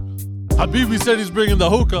Park. Habibi said he's bringing the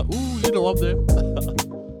hookah. Ooh, I'm there.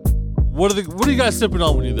 What are you guys sipping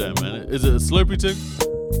on when you're there, man? Is it a Slurpee thing?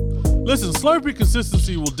 Listen, Slurpee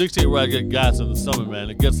consistency will dictate where I get gas in the summer, man.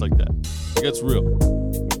 It gets like that. It gets real.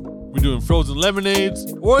 We doing frozen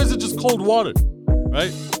lemonades, or is it just cold water,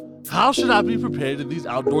 right? How should I be prepared in these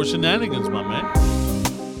outdoor shenanigans, my man?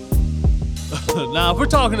 Now, if we're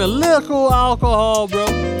talking a little alcohol, bro,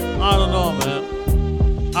 I don't know, man.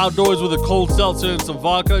 Outdoors with a cold seltzer and some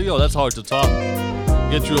vodka, that's hard to top.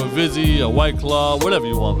 Get you a Vizzy, a White Claw, whatever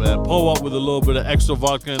you want, man. Pull up with a little bit of extra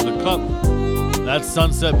vodka in the cup. That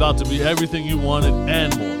sunset about to be everything you wanted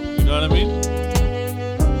and more. You know what I mean?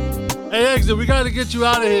 Hey, Exit, we gotta get you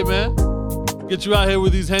out of here, man. Get you out here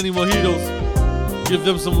with these Henny Mojitos. Give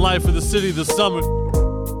them some life for the city this summer.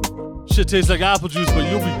 Shit tastes like apple juice, but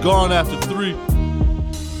you'll be gone after 3. You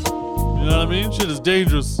know what I mean? Shit is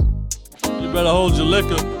dangerous. You better hold your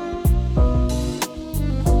liquor.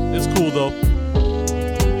 It's cool, though.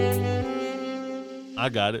 I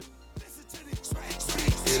got it.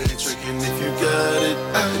 It ain't tricking if you got it,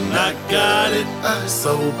 and I got it.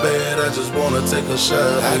 So bad, I just wanna take a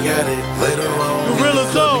shot. I got it. Later on,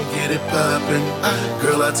 Gorilla Zone. Get it poppin'.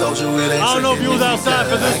 Girl, I told you it ain't tricking. I don't know if you was outside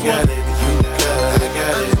for this one. I got it.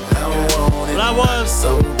 I don't want it. But I was.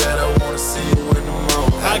 So bad, I wanna see you in the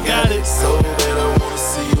morning. I got it. So bad, I wanna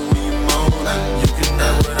see you when you moan. You can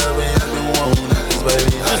have whatever you been wanting. 'Cause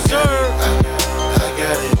baby, I got it. I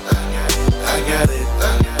got it. I got it.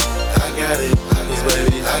 I got it. 'Cause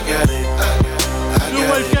baby, I got it. New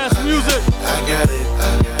wave cast music. I got it.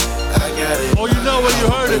 I got it. Oh, you know where you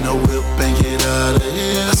heard it. No whip and get out of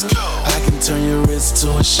here. Let's go. I can turn your wrist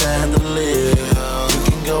to a chandelier. You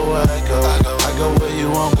can go where I go. I go where you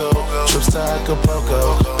won't go. Trips to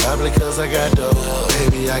Acapulco. Probably 'cause I got dough.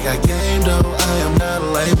 Baby, I got game though. I am not a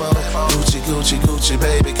lame-o. Gucci, Gucci, Gucci,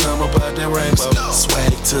 baby, come up out that rainbow.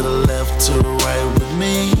 Swag to the left, to the right with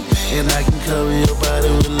me. And I can cover your body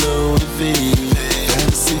with Louis V.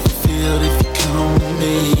 Fantasy fulfilled if you come with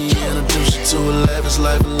me. Introduce you to a lavish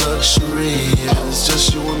life of luxury. It's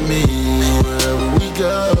just you and me. Wherever we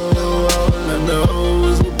go, all I know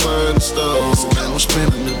is we're buying stores. I'm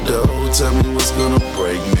spending the dough. Tell me what's gonna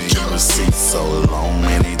break me. The seat so long,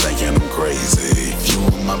 man, they thinking I'm crazy. If you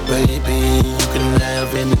want my baby, you can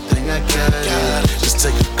have anything I got. Just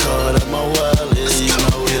take a card out my wallet. You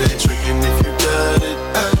know it ain't tricking if you got it.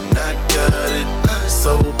 I got it.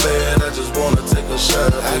 So bad, I just wanna take a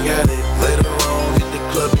shot. I got it. Later on, hit the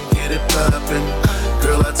club and get it poppin'.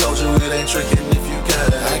 Girl, I told you it ain't tricking if you got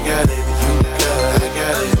it. I got it. You got it. I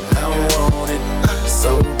got it. I want it.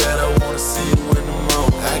 So bad, I wanna see you in the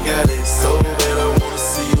morning. I got it. So bad, I wanna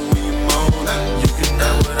see you when you moan. You can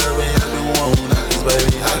have whatever you been wanting. 'Cause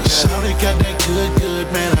baby, I got it. Shawty got that good,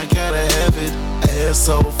 man, I gotta have it. Ass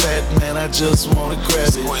so fat, man, I just wanna grab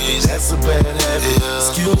it. That's a bad habit.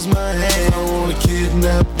 Excuse my hand, I wanna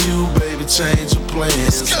kidnap you, baby, change your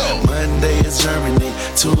plans. Monday is Germany,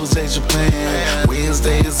 Tuesday Japan,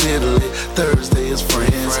 Wednesday is Italy, Thursday is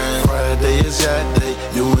France, Friday is yacht day,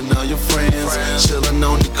 you and all your friends, chillin'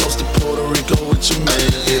 on the coast of Puerto Rico with your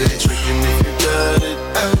man. It ain't tricking if you got it,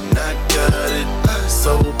 I got it.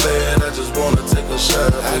 So bad, I just wanna take a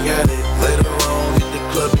shot. I got it. Later on, hit the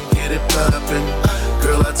club and get it poppin'.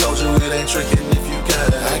 Girl, I told you it ain't tricking if you got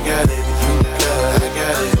it. I got it. You got it. I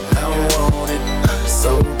got it. I want it.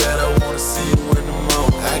 So bad, I wanna see you in the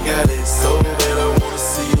morning. I got it. So bad, I wanna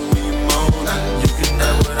see you when you moan. You can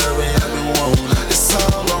have whatever you been wanting. It's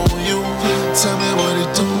all on you. Tell me what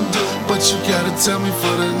it do, but you gotta tell me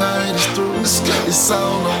for the night is through. It's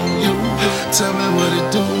all on you. Tell me what it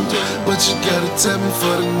do, but you gotta tell me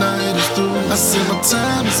for the night is through. I said my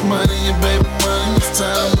time is money and baby money is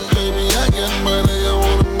time. Baby, I got money, I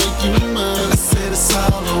wanna make you mine. I said it's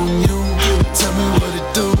all on you. Tell me what it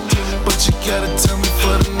do, but you gotta tell me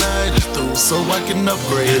for the night is through, so I can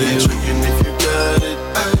upgrade it. It ain't tricking if you got it,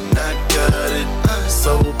 I got it.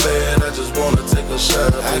 So bad, I just wanna take a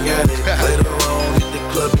shot. I got it. Later on, hit the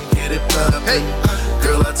club and get it poppin'.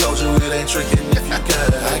 Girl, I told you it ain't tricking if you got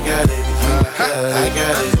it. I got it. You got it. I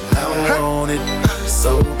got it. I want it.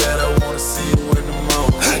 So bad, I wanna see you in the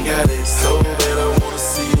morning. I got it. So bad, I wanna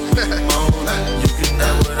see you when you moan. You can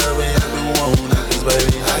have whatever you been wanting. 'Cause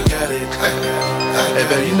baby, I got it. Hey,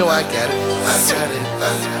 baby, you know I got it. I got it.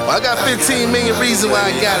 Well, I got 15 million reasons why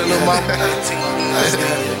I got it, little mama.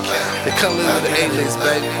 They come in with the A-list,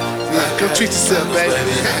 baby. Yeah, come treat yourself, baby.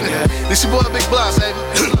 This your boy, Big Block, baby.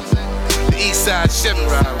 The East Side Chevy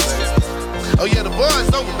Ride, baby. Oh yeah, the bar's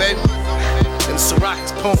over, baby. And the Ciroc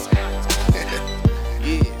is pumping.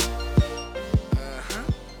 Yeah.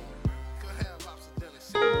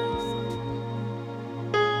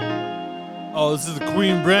 Oh, this is the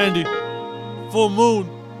Queen Brandy. Full Moon.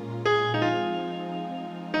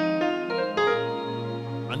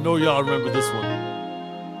 I know y'all remember this one.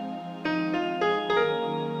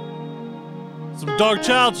 Some Dark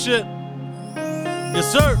Child shit.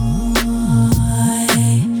 Yes, sir.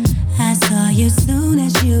 I saw you soon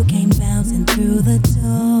as you came bouncing through the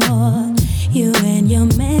door. You and your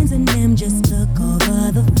mans and them just took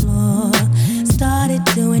over the floor. Started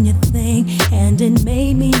doing your thing, and it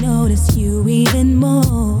made me notice you even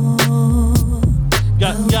more.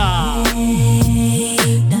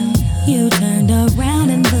 You turned around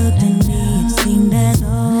and looked at me. It seemed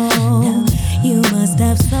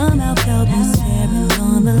mouth, they'll be staring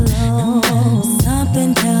on the low.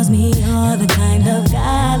 Something tells me you're the kind of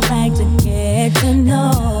guy I'd like to get to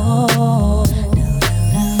know.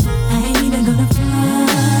 I ain't even gonna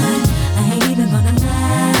front, I ain't even gonna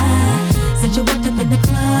lie. Since you walked up in the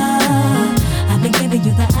club, I've been giving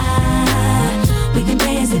you the eye. We can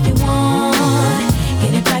dance if you want,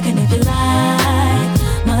 get it crackin' if you like.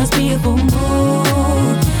 Must be a full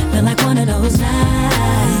moon, feel like one of those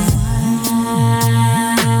nights.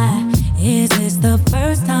 Why is this the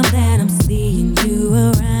first time that I'm seeing you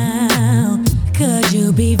around? Could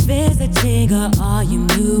you be visiting or are you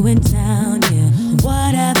new in town? Yeah,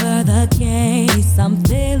 whatever the case, I'm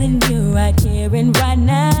feeling you right here and right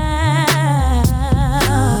now.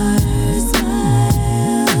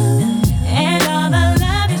 And all the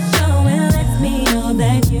love you're showing lets me know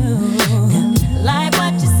that you like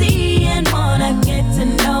what you see and wanna get to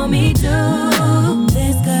know me too.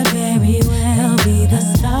 This could very well be the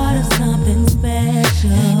start of something special.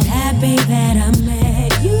 Happy that I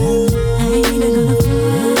met you. I ain't even gonna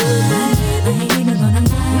front, I ain't even gonna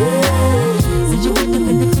lie. Since you went up in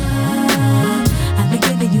the club, I've been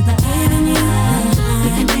giving you the giving you. We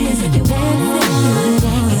can dance if you want, if you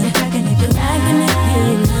want. Get it crackin' if you like and if you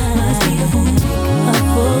like. Must be a full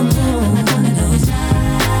moon, one of those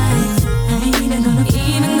nights. I ain't even gonna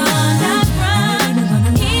front,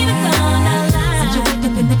 even gonna lie. Since you went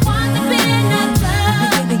up in the club, I've been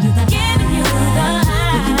giving you the giving you the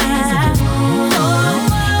high. We can dance if you want,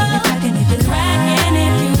 get it crackin'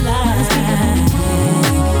 if you like.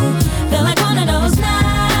 Feel like one of those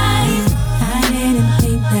nights. I didn't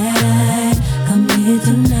think that I'd come here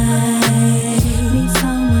tonight. Meet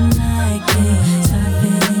someone like this, start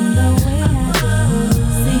feeling the way I do.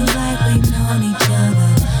 Seems like we've known each other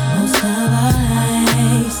most of our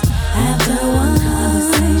lives. After one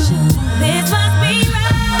conversation, this must be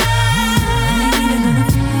right.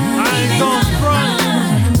 I ain't gon' front,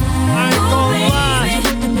 I ain't gon' lie.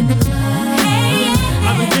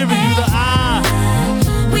 I've been giving you the eye.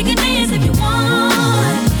 We can dance if you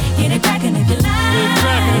want, get it crackin' if you like.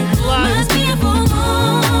 Must be a full moon.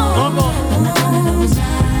 Come on.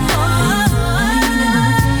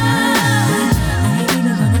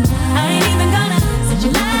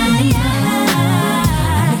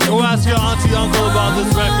 Go ask your auntie, uncle about this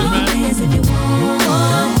record, man.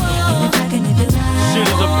 Shit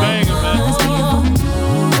is a banger, man.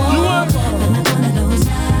 You up?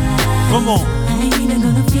 Come on. I ain't even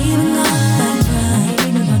gonna feel enough. I ain't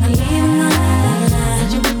even gonna even lie.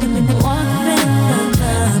 Since you went up in the walk up in the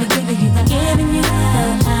club, giving you the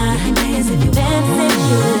high. You can dance if you dance if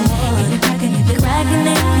you want. Get it crackin' if you crackin'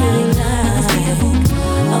 if you like. Must be a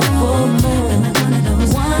full moon, like one of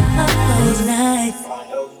those nights.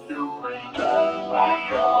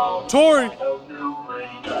 Tory.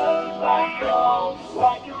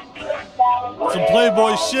 Some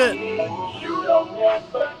Playboy shit.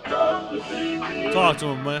 Talk to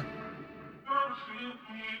him, man.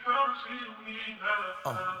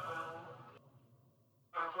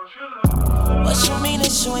 What you mean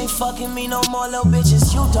that you ain't fucking me no more, little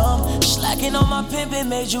bitches, you dumb. Slacking on my pimpin'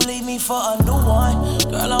 made you leave me for a new one.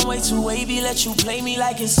 Girl, I'm way too wavy, let you play me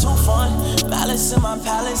like it's too fun. Malice in my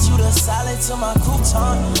palace, you the salad to my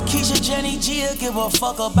crouton. Keisha, Jenny, Gia, give a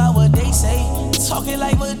fuck about what they say. Talking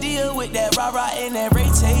like Madea with that rah-rah and that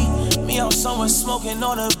Ray-Tay. Me, I'm somewhere smoking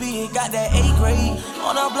on a beat, got that A-grade.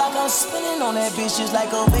 On a block, I'm spinning on that bitch just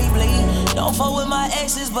like a Beyblade. Don't fuck with my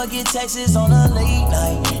exes, but get texts on a late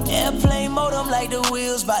night. Airplane mode, I'm like the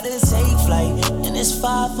wheels bout to take flight. And it's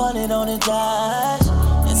 500 on the dash.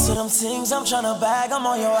 Into them things I'm tryna bag, I'm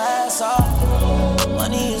on your ass off.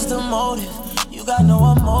 Money is the motive, you got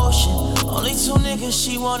no emotion. Only two niggas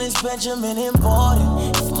she want is Benjamin and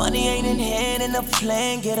Borden. If money ain't in hand and the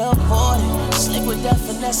plan get aborted. Slick with that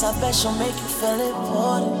finesse, I bet she'll make you feel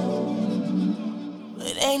important.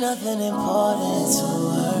 But ain't nothing important to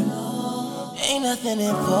her. Ain't nothing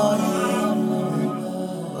important.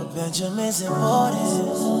 But Benjamin's important.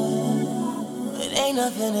 But ain't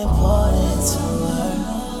nothing important to her.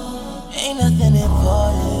 Ain't nothing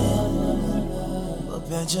important. But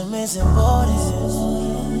Benjamin's important.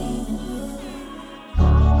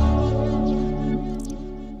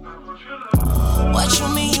 What you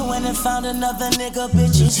mean you went and found another nigga,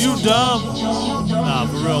 bitches? You dumb? Nah,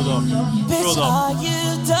 for real though. Bitch, are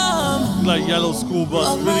you dumb? Like yellow school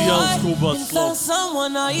bus, really yellow school bus slow. Found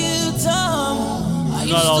someone, are you dumb? Are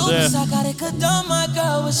you Not all there. I gotta condone my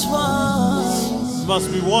girl, which one?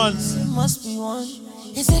 Must be once. It must be one.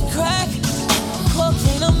 Is it crack?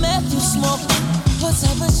 Cocaine or meth you smoke? What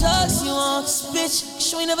type of drugs you on? 'Cause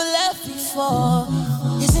bitch, you ain't never left before.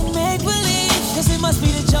 Is it make-believe? Cause it must be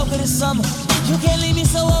the joke of the summer. You can't leave me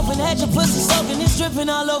so open, had your pussy soaking, it's dripping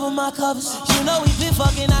all over my covers. You know we been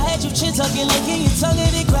fucking, I had you chin tucking, licking your tongue and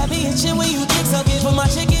then grabbing your chin when you dick sucking. Put my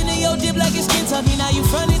chicken in your dip like it's Kentucky. Now you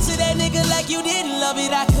frontin' to that nigga like you didn't love it.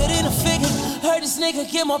 I couldn't have figured. Heard this nigga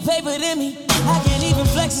get more paper than me. I can't even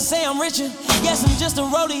flex and say I'm richer. Guess I'm just a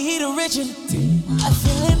rollie, he the richer. I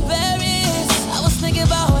feel embarrassed. I was thinking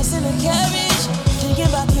about horse in a carriage, thinking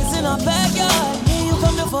about kids in our backyard.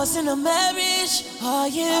 Come to force in a marriage. Are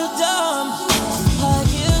you dumb? Are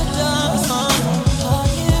you dumb? Are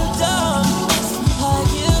you dumb? Are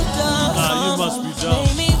you dumb? You must be dumb.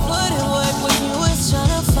 Made me put in work when you was trying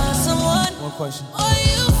to find someone. One question. Are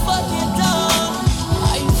you fucking dumb?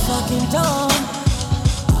 Are you fucking dumb?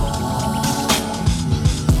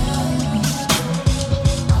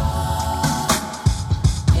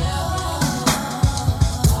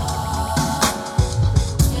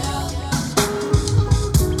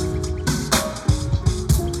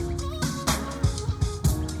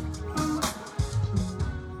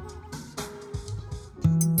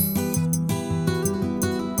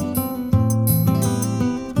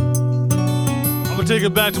 Take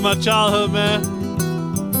it back to my childhood, man.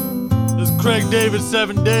 This is Craig David,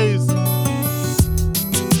 7 Days.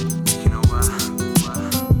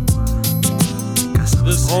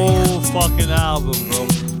 This whole fucking album, bro.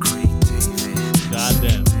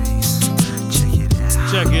 Goddamn.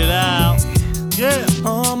 Check it out. Yeah.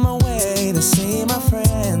 On my way to see my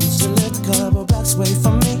friends, you lived a couple blocks away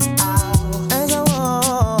from me. As I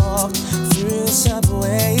walked through the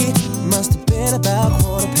subway, must have been about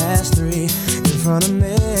 3:15. In front of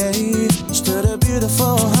me stood a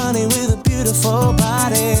beautiful honey with a beautiful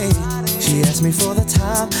body. She asked me for the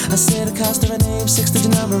time. I said the cost of her name, 6-digit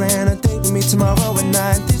number, and a date with me tomorrow at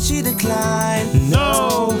 9. Did she decline?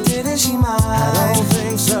 No. Didn't she mind? I don't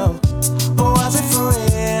think so. Or was it for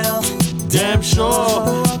real? Damn sure.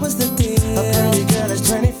 What was the deal? A pretty girl is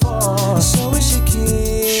 24. So is she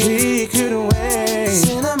cute? She couldn't wait.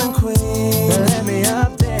 Cinnamon queen, let me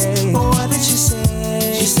update. What did she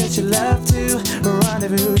say? She said she loved to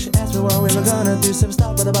rendezvous. She asked me what we were gonna do. Some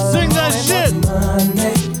stuff, but about sing that shit.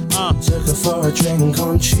 Monday, took her for a drink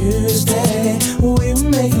on Tuesday. We were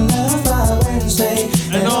making love by Wednesday,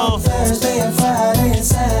 and on Thursday and Friday and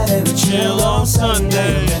Saturday we chill on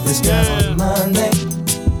Sunday. Met this girl on Monday.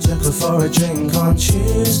 Took her for a drink on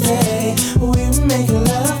Tuesday. We were making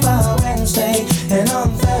love by Wednesday, and on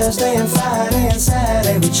Thursday and Friday and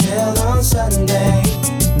Saturday we chilled on Sunday.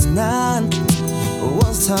 9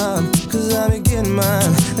 was time, cause I been getting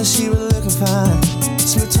mine, and she was looking fine.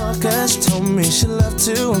 Smooth talker, she told me she loved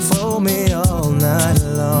to unfold me all night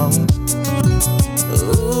long.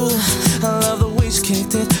 Ooh, I love the way she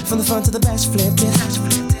kicked it, from the front to the back she flipped it.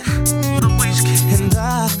 And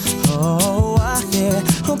yeah,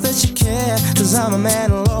 hope that you care, cause I'm a man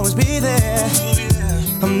who'll always be there.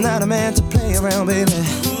 I'm not a man to play around, baby,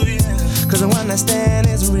 cause a one-night stand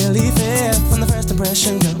isn't really fair. From the first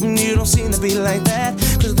impression, girl, you don't seem to be like that.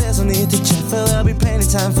 Cause there's no need to check, for there'll be plenty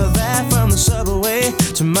time for that. From the subway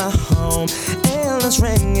to my home, endless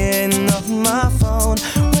ringing off my phone.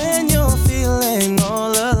 When you're feeling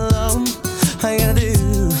all alone, all you gotta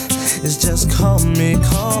do is just call me.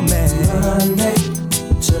 Monday,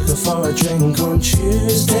 took her for a drink on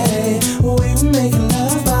Tuesday. We were making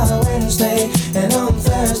love by Wednesday, and on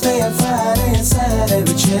Thursday and Friday and Saturday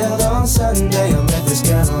we chilled on Sunday. I met this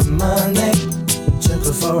girl on Monday. Took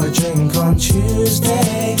her for a drink on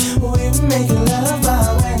Tuesday. We were making love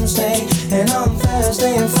by Wednesday, and on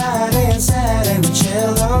Thursday and Friday and Saturday we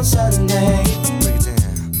chilled on Sunday.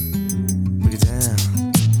 Break it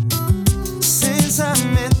down. Since I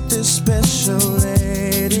met this special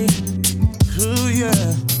lady, ooh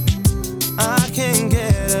yeah, I can't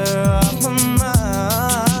get her off my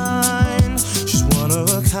mind. She's one of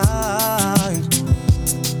a kind,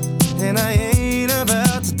 and I ain't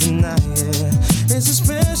about to deny it. It's a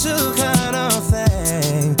special kind of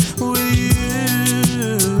thing with you.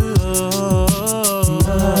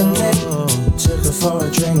 Monday, took her for a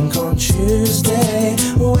drink on Tuesday.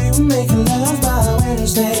 We were making love by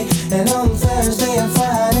Wednesday, and on Thursday and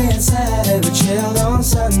Friday and Saturday we chilled on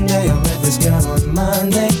Sunday. I met this girl on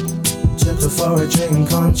Monday. Took her for a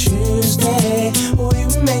drink on Tuesday. We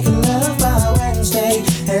were making love by Wednesday,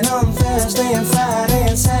 and on Thursday and Friday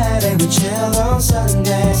and Saturday we chilled on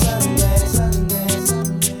Sunday.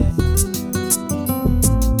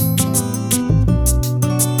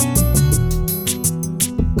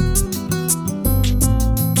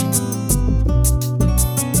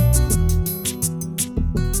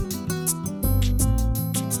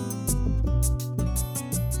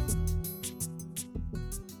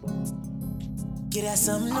 Get that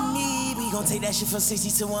something to me, gon' take that shit from 60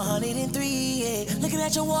 to 103, yeah. Looking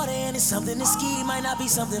at your water and it's something to ski. Might not be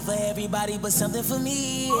something for everybody, but something for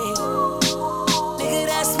me, yeah. Nigga,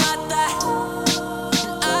 that's my thought,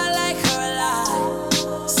 and I like her a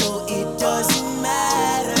lot. So it doesn't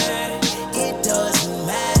matter, it doesn't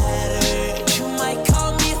matter. You might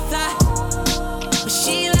call me a thought, but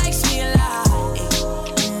she likes me a lot.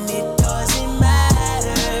 And it doesn't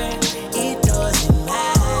matter, it doesn't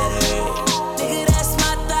matter. Nigga, that's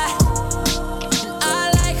my thought, and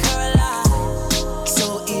I like her a lot.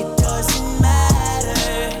 So it doesn't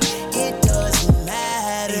matter, it doesn't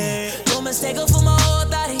matter. No mistake her for my whole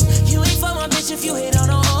body. You ain't for my bitch if you hit on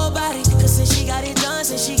her whole body. Cause since she got it done,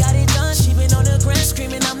 she been on the ground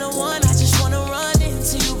screaming, I'm the one. I just wanna run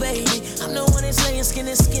into you, baby. I'm the one that's laying skin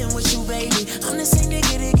to skin with you, baby. I'm the same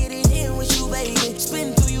nigga to get it in with you, baby.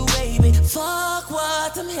 Spin through you, baby. Fuck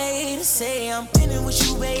what them haters say. I'm pinning with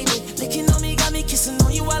you, baby. Licking on me, got me kissing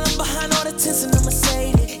on you while I'm behind all the tents in the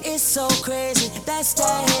Mercedes. It's so crazy, that's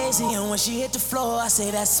that hazy. And when she hit the floor, I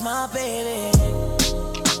say that's my baby.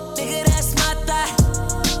 Nigga, that's my thought,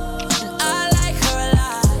 and I like her a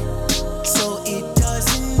lot. So it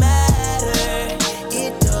doesn't matter,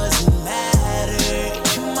 it doesn't matter.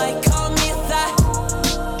 You might call me a thought,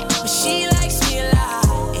 but she likes me a lot.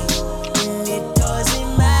 And it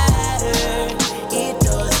doesn't matter, it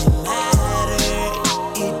doesn't matter.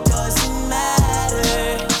 It doesn't matter,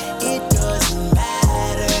 it doesn't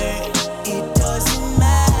matter. It doesn't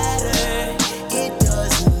matter, it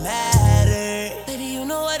doesn't matter. Baby, you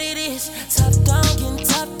know what it is. Top down, getting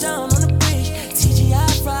top down on the bridge.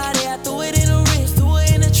 TGI Friday, I threw it in the wrist, threw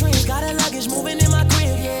it in the trench. Got a luggage moving in my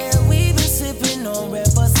crib, yeah. We been sipping on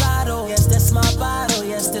Reposado. Yes, that's my bottle,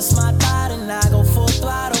 yes, that's my thought. And I go full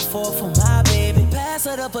throttle for my baby. Pass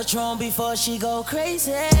her the Patron before she go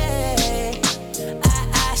crazy.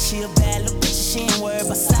 She a bad little bitch, she ain't worried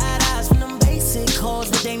about side eyes from them basic hoes.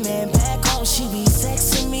 But they man back home, she be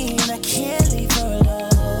sexing me and I can't leave her alone.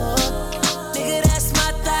 Nigga, that's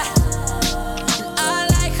my thought, and I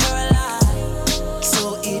like her a lot.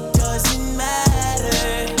 So it doesn't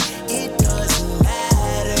matter, it doesn't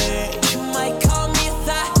matter. You might call me a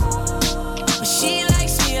thought, but she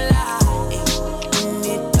likes me a lot. And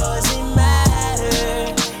it doesn't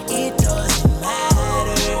matter, it doesn't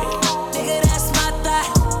matter. Nigga, that's my thought,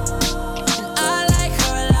 and I like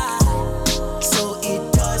her a lot. So it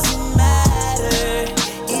doesn't matter,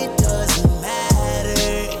 it doesn't matter.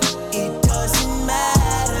 It doesn't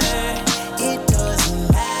matter, it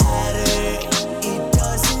doesn't matter. It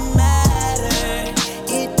doesn't matter,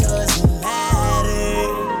 it doesn't matter.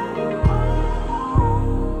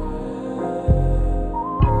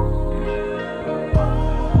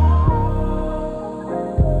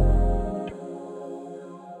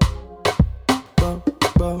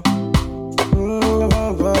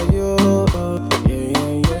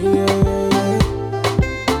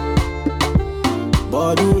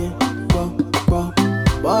 Body,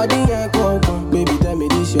 body, baby, tell me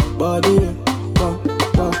this your body,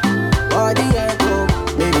 body,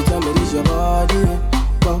 baby, tell me this your body,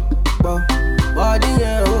 body,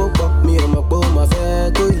 me and my boy, my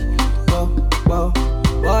fat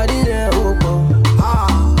body,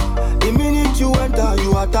 The minute you enter, you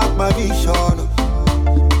attack my vision.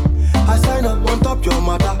 I sign up on top your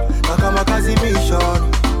mother, like I'm a mission.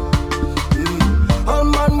 All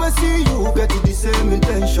man we see you get the same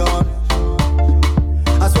intention.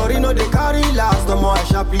 As for you know they carry last, the more I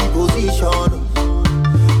sharp position.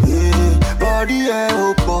 Yeah, body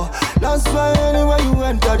opa. That's why anywhere you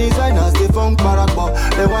enter, designers they funk barakba.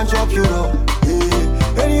 They want chop you up.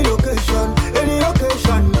 Yeah, any location,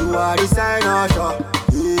 you are designer shop.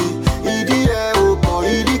 Yeah, EDA opa,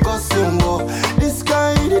 ED custom war. This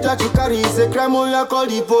kind that you carry is a crime. Oh, you call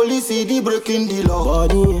the police, ED breaking the law.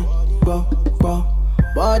 body,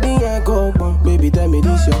 body, baby, tell me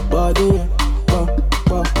this your body,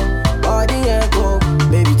 body,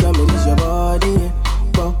 baby, tell me this your body,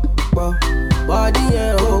 body,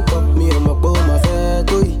 me and my boy, my fat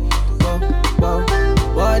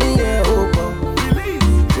body,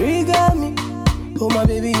 trigger me, oh my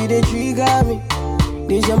baby, you dey trigger me.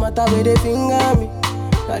 This your matter where they finger me,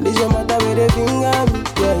 like this your matter where they finger me,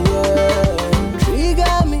 yeah,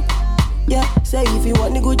 trigger me. Yeah, say if you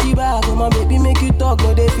want the Gucci bag, oh my baby make you talk,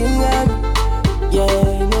 no they finger me.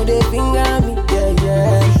 Yeah, no they finger me.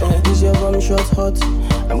 Yeah. This your one shot hot.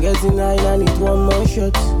 I'm getting high, I need one more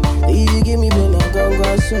shot. If you give me Ben, I'm gon'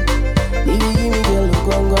 go so. If you give me girl, I'm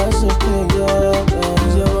gon' go so. Yeah.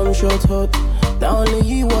 This your one shot hot. Now only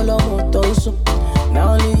you all I'm on so.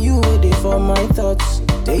 Now only you waiting for my thoughts.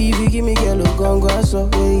 If you give me girl, I'm gon' go so.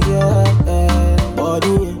 Yeah.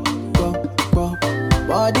 Body,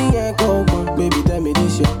 body, go.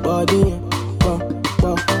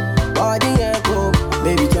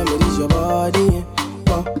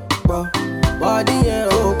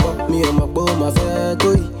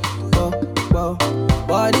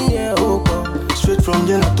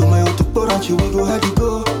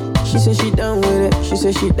 said she done with it. She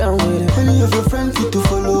said she done with it. Any of your friends fit to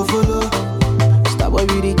follow. Stop boy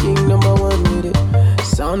be the king number one with it.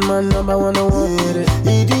 Sound man number 101 with it.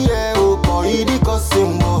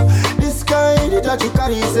 This kind that you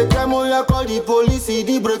carry is a crime. You call the police,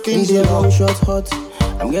 the breaking the law. One shot hot.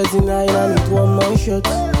 I'm getting high and I need one more shot.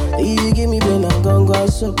 If you give me pain, I'm gon' go up.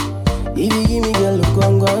 If you give me girl, I'm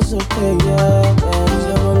gon' go up. Hey, yeah, it's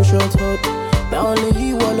a one shot hot. Now only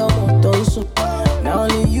you all I'm done so. Now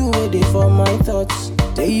only you waiting for my thoughts.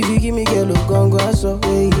 If you give me girl, I'm gon' go up.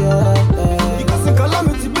 Hey, yeah, because the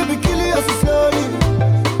calamity, baby, kill us slowly.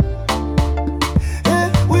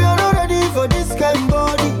 Hey, we are not ready for this kind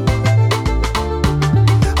body.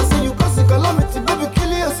 I said you cause the calamity, baby,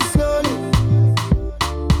 kill us slowly.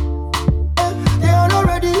 Hey, they are not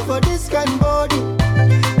ready for this kind body.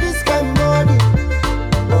 This kind body, yeah.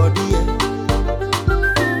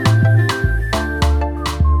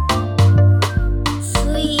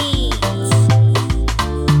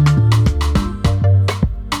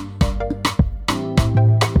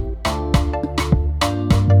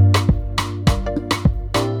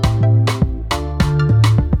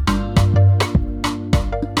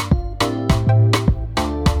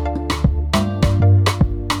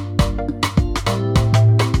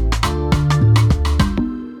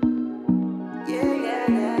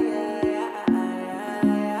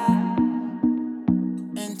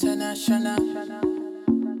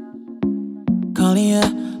 Calling ya,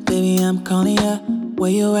 baby, I'm calling ya. Where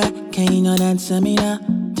you at? Can you not answer me now?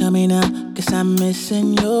 Tell me now, cause I'm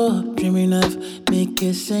missing you. Dreaming of me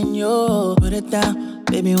kissing you. Put it down,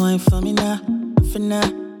 baby, wine for me now. For now,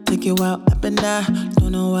 take you out up and down.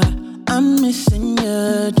 Don't know why I'm missing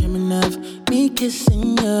you. Dreaming of me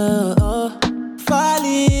kissing you. Oh,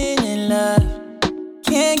 falling in love,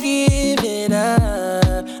 can't give it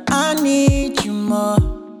up. I need you more.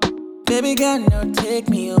 Baby girl, no, take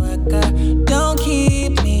me waka. Don't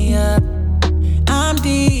keep me up. I'm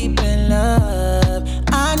deep in love.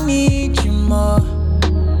 I need you more.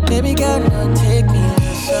 Baby girl, no, take me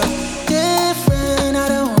so different. I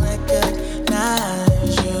don't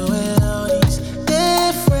recognize you with all these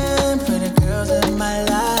different pretty girls in my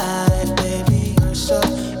life. Baby, you're so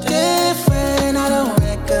different. I don't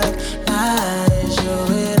recognize you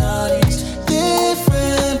with all these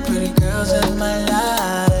different pretty girls in my life.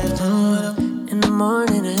 In the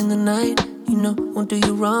morning and in the night, you know, won't do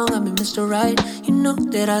you wrong, I've been Mr. Right. You know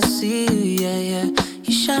that I see you, yeah, yeah.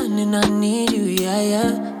 You shining, I need you, yeah,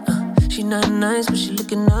 yeah. She not nice, but she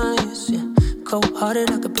looking nice, yeah.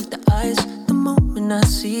 Cold-hearted, I could pick the ice. The moment I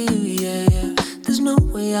see you, yeah, yeah. There's no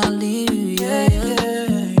way I'll leave you, yeah,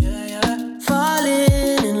 yeah.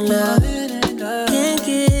 Falling in love, can't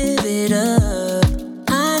give it up.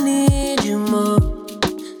 I need you more.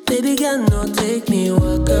 Baby girl, no, take me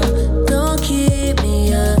walk up. Don't keep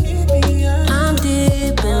me up. I'm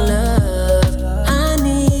deep in love. I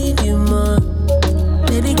need you more.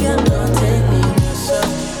 Baby girl, no, take me so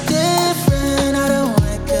different. I don't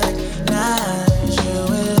recognize you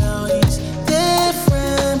with all these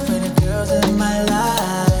different pretty girls in my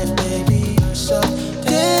life. Baby, you're so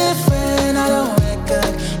different. I don't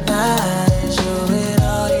recognize you with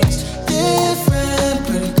all these different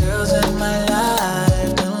pretty girls in my life.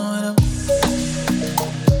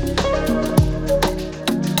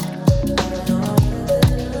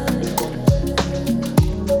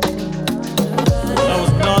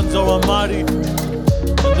 Amadi,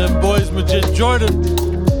 and then Boys Majid Jordan.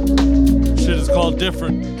 Shit is called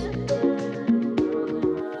Different.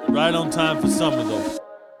 Right on time for summer though.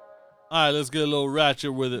 Alright, let's get a little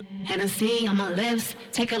ratchet with it. Hennessy on my lips,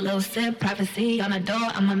 take a little sip, privacy on the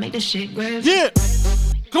door, I'ma make this shit grip. Yeah!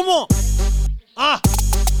 Come on! Yeah!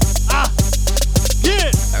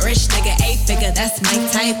 A rich nigga, 8-figure, that's my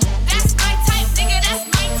type. That's my type, nigga, that's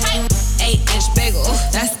my type. 8-inch bagel,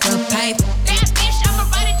 that's the pipe. That bitch, I'ma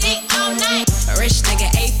ride a dick all night. A rich nigga,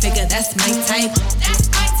 8-figure, that's my type. That's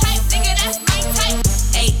my type, nigga, that's my type.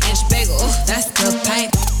 8-inch bagel, that's the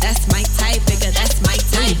pipe. That's my type, nigga, that's my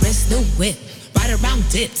type. New wrist, new whip, right around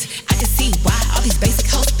dipped. I can see why all these basic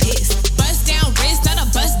hoes pissed. Bust down wrist, not a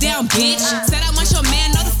bust down bitch. Said I want your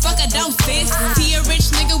man, no the fuck I don't sis. See a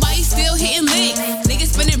rich nigga, why he still hitting licks? Nigga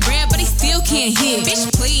spinning bread, but he still can't hit.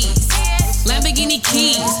 Bitch, please. Lamborghini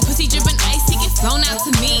keys, pussy dripping ice, he get flown out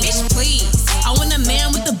to me. Bitch, please. I want a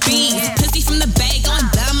man with the bees, pussy from the bag on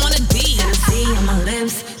dumb on a D. Hennessy on my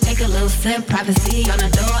lips, take a little sip, privacy on the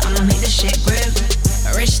door, I'ma make this shit grip.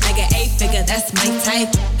 A rich nigga, 8-figure, that's my type.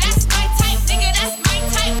 That's my type, nigga, that's my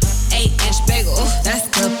type. 8-inch bagel, that's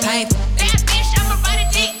the pipe. That bitch, I'ma ride a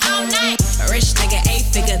dick all night. A rich nigga,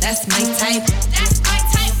 8-figure, that's my type. That's my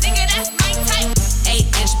type, nigga, that's my type.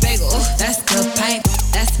 8-inch bagel, that's the pipe.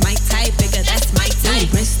 That's my type.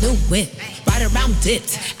 new whip, right around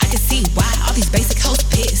dipped. I can see why all these basic hoes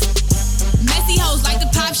pissed. Messy hoes like to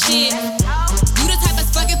pop shit. You the type that's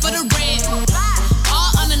fucking for the rent.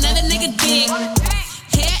 All on another nigga dick.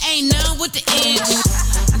 Hair ain't none with the inch.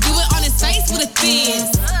 Do it on his face with a fizz.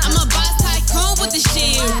 I'm a boss tycoon with the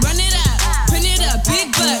shit. Run it up, print it up, big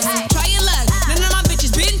bucks. Try your luck, none of my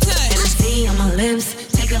bitches been touched. Hennessy on my lips,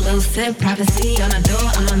 take a little sip. Privacy on the door,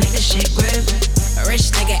 I'ma make the shit grip. A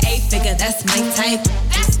rich nigga, 8-figure, that's my type.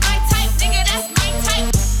 That's my type, nigga, that's my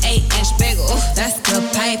type. 8-inch bagel, that's the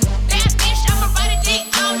pipe. That bitch, I'ma ride a dick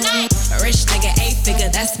all night. A rich nigga, 8-figure,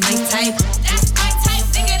 that's my type. That's my type,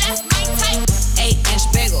 nigga, that's my type. 8-inch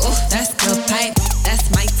bagel, that's the pipe.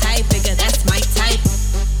 That's my type, nigga, that's my type.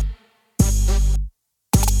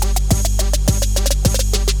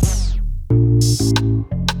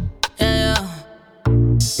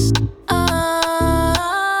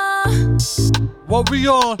 What we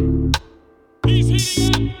on? A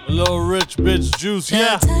little rich bitch juice,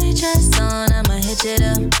 yeah. Tight dress on, I'ma hit it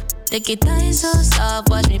up. Dicky thighs so soft,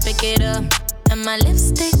 watch me pick it up. And my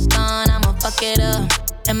lipstick on, I'ma fuck it up.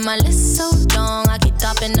 And my list so long, I keep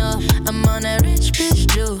topping up. I'm on a rich bitch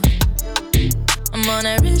juice. I'm on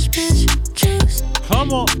a rich bitch juice.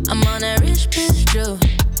 Come on. I'm on a rich bitch juice.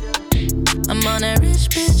 I'm on a rich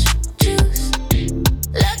bitch juice.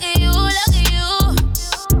 Look at you,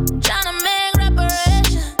 tryna make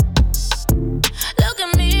reparation. Look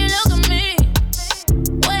at me,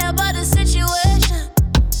 way about the situation.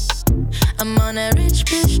 I'm on a rich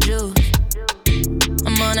bitch juice.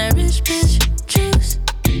 I'm on a rich bitch juice.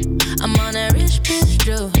 I'm on a rich bitch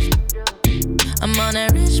juice. I'm on a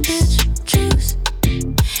rich bitch juice.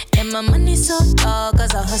 And my money so tall,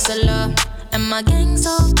 cause I hustle up. And my gang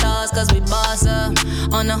so flaws, cause we boss up.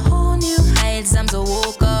 On a whole new heights, I'm so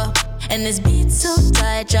woke up. And this beat so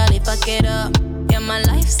tight, Charlie, fuck it up. Yeah, my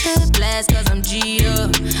life stay blessed, cause I'm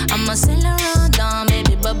G-up. I'ma sail around down,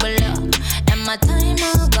 baby, bubble up. And my time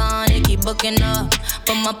all gone, he keep booking up.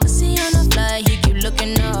 But my pussy on the fly, he keep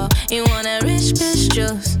looking up. You want a rich bitch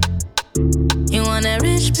juice? You want a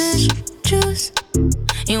rich bitch juice?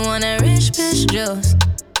 You want a rich bitch juice?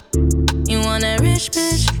 You want a rich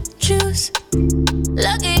bitch juice?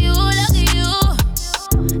 Look at you,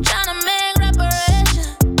 tryna make reparation.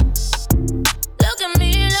 Look at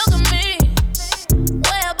me,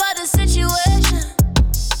 way about the situation.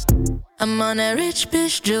 I'm on a rich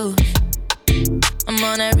bitch juice. I'm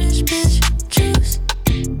on a rich bitch juice.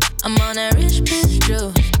 I'm on a rich bitch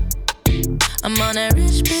juice. I'm on a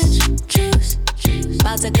rich bitch juice.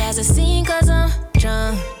 About to cause a scene cause I'm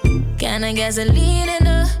drunk. Can of gasoline in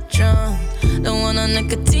the trunk. Don't want no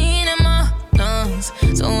nicotine in my lungs,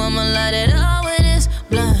 so I'ma light it up with this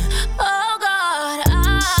blunt. Oh God, I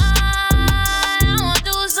wanna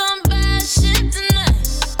do some bad shit tonight.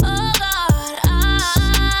 Oh God, I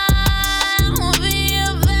wanna be a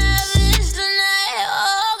bad bitch tonight.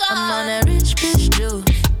 Oh God, I'm on a rich bitch juice.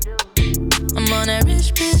 I'm on a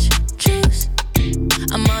rich bitch juice.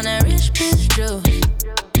 I'm on a rich bitch juice.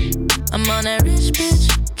 I'm on a rich bitch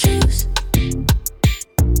juice.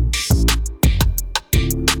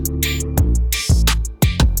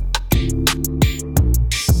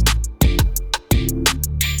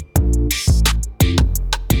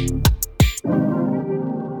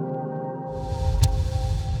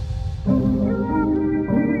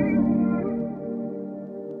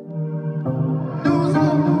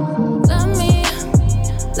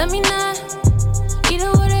 Let me not.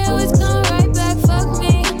 Either way, they always come right back. Fuck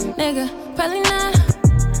me, nigga. Probably not.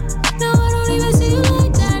 No, I don't even see you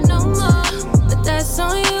like that no more. But that's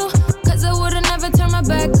on you. Cause I would've never turned my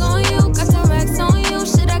back on you. Got some racks on you.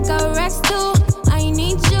 Shit, I got racks too. I ain't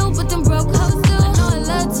need you, but them broke hoes do. I know I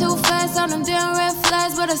love too fast on them damn red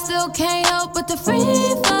flags. But I still can't help but the free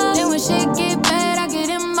fall. Then when shit get bad, I get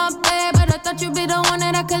in my bed. But I thought you'd be the one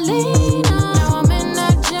that I could lean on. Now I'm in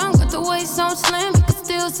that gym, got the waist so slim.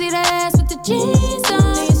 Still see that ass with the jeans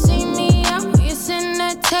on. Then you see me out, you send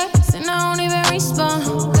that text, and I don't even respond.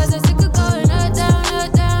 Cause it's sick of going up, down,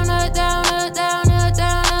 up, down, up, down, up, down, up,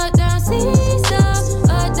 down, up, down,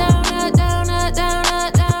 seesaw. Up, down, up, down, up, down,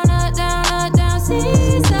 up, down, up, down, up, down,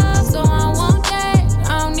 seesaw. So I want that,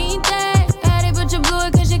 I don't need that. Had it, but you blew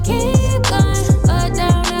it cause you keep going. Up,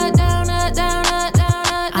 down, up, down, up, down, up,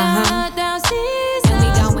 down, up, down, up, down, seesaw. And we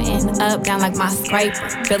going up, down like my scraper.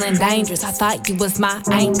 Feeling dangerous, I thought you was my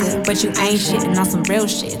anchor, but you ain't shit, and on some real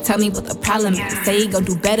shit. Tell me what the problem is. Say you gon'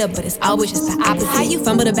 do better, but it's always just the opposite. How you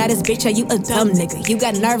fumble the baddest bitch? Are you a dumb nigga? You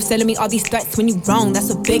got nerve sending me all these threats when you wrong. That's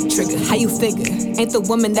a big trigger. How you figure? Ain't the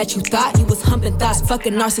woman that you thought. You was humping thoughts.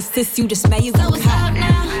 Fucking narcissist. You just made you so what's up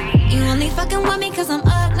now? You only fucking with me cause I'm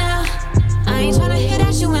up now. I ain't tryna hear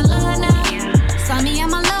that you in love now. Saw me at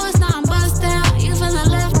my love.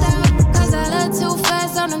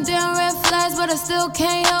 I still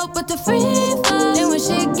can't help but to free fall. Then when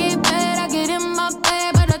shit get bad, I get in my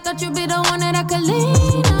bed. But I thought you'd be the one that I could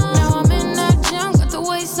lean on. Now I'm in that gym, got the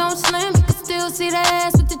waist on slim. You can still see the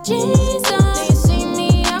ass with the jeans on. Then you see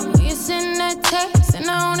me out, you send that text, and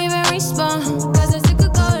I don't even respond. Cause it's sick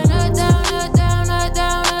of going up, down, up, down, up,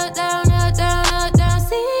 down, up, down, up, down, up, down,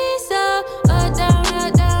 seesaw. Up, down,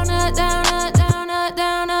 up, down, up, down, up, down, up,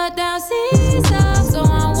 down, up, down, seesaw. So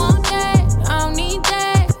I want that, I don't need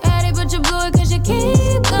that. Had it, but you blew it cause you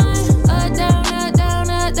keep going. Up, down, up, down,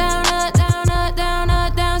 up, down, up, down, up, down,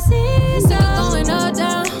 up, down, seesaw. Going up,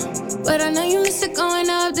 down, but I know you miss it going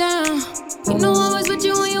up, down. You know I was with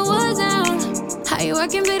you when you was down. How you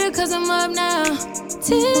acting bitter cause I'm up now?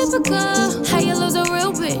 Typical, how you lose a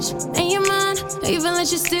real bitch and your mind, even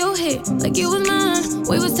let you still hit like you was mine.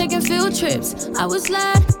 We was taking field trips, I was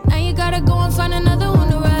glad. Now you gotta go and find another one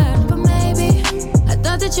to ride. But maybe, I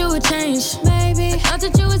thought that you would change. Maybe, I thought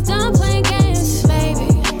that you was done playing games. Maybe,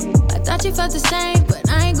 I thought you felt the same. But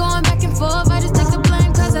I ain't going back and forth, I just take the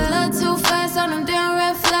blame. Cause I look too fast on them damn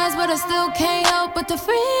red flags. But I still can't help but to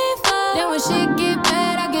free fall. Then when shit get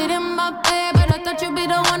bad, I get in my bed. But I thought you'd be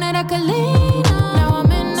the one that I could lean on. Now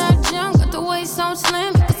I'm in that gym, got the waist on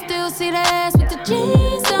slim. You can still see the ass with the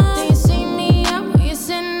jeans on. Then you see me out, you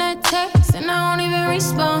send that text, and I don't even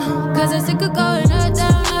respond. Cause it's sick of going up,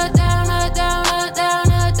 down, up, down, up, down, up, down,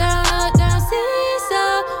 up, down, up, down,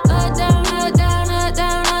 seesaw. Up, down, up, down, up,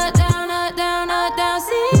 down, up, down, up, down, up, down,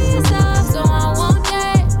 seesaw. So I want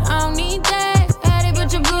that, I don't need that. Had it,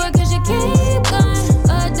 but you blew it cause you keep going.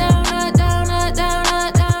 Up, down, up, down, up, down,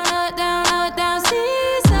 up, down, up, down, up, down,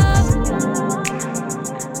 seesaw.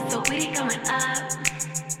 So we going up.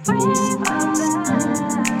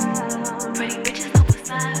 Pretty bitches know what's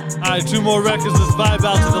up. Alright, 2 more records. Let's vibe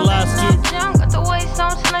out to the last 2. Got the waist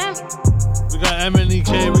on slim. We got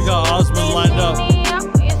MNEK, we got Osmond lined up.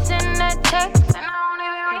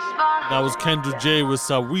 That was Kendra J with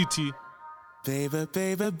Sawiti. Baby,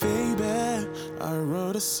 baby, baby, I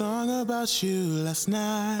wrote a song about you last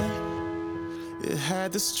night. It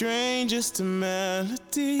had the strangest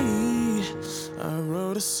melody. I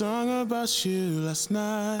wrote a song about you last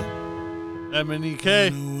night.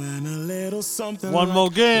 MNEK. Something one more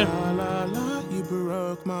game. La, la, la, you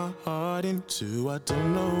broke my heart in two. I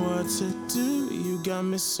don't know what to do. You got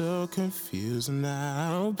me so confused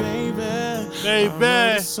now, baby. I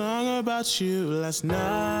wrote a song about you last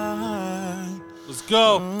night. Let's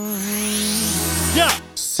go. Yeah.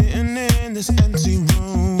 Sitting in this empty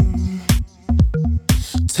room,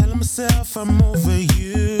 telling myself I'm over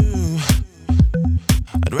you.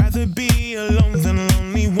 I'd rather be alone than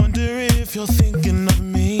lonely. Wonder if you're thinking of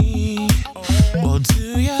me. Well,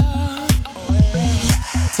 do ya?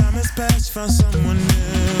 Time has passed, found someone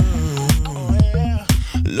new.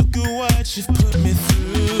 Look at what you've put me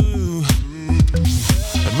through.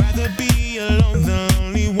 I'd rather be alone than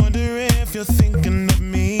lonely. Wonder if you're thinking of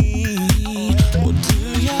me. Well, do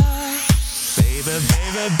ya? Baby,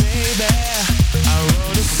 baby, baby, I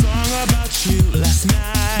wrote a song about you last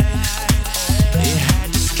night. It had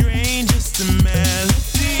the strangest melody.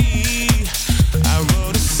 I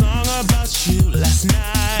wrote a song about you last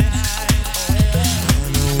night.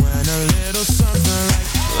 And it went a little something like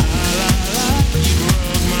la la la. You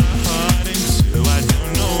broke my heart in two. I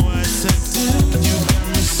don't know what to do. You got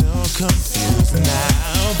me so confused now.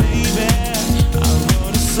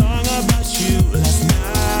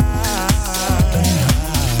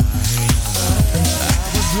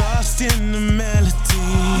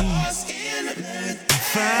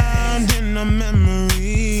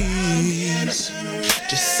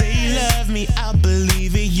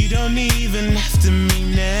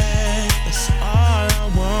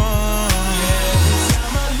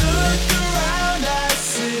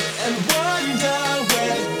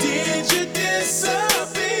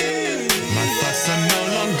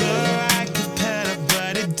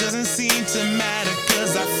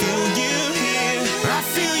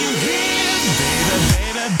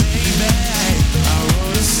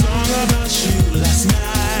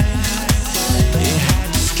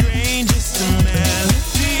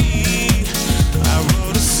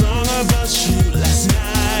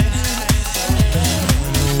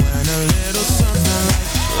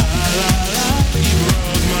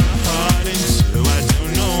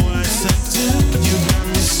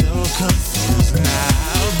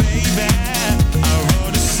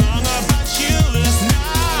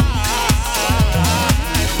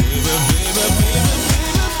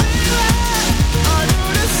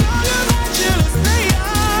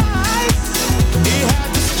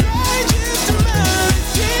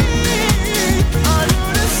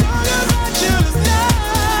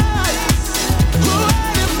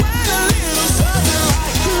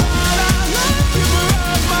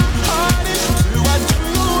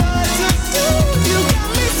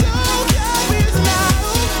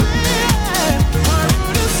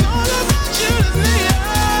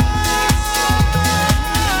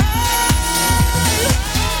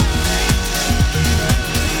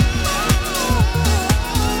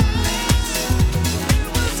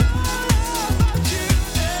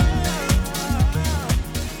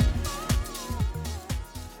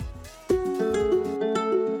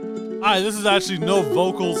 Alright, this is actually no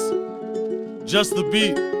vocals, just the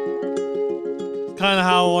beat. Kind of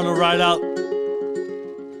how I want to ride out.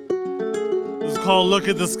 This is called Look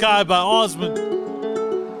at the Sky by Osmond.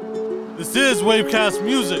 This is Wavecast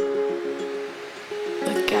music.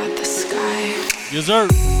 Look at the sky. Yes, sir.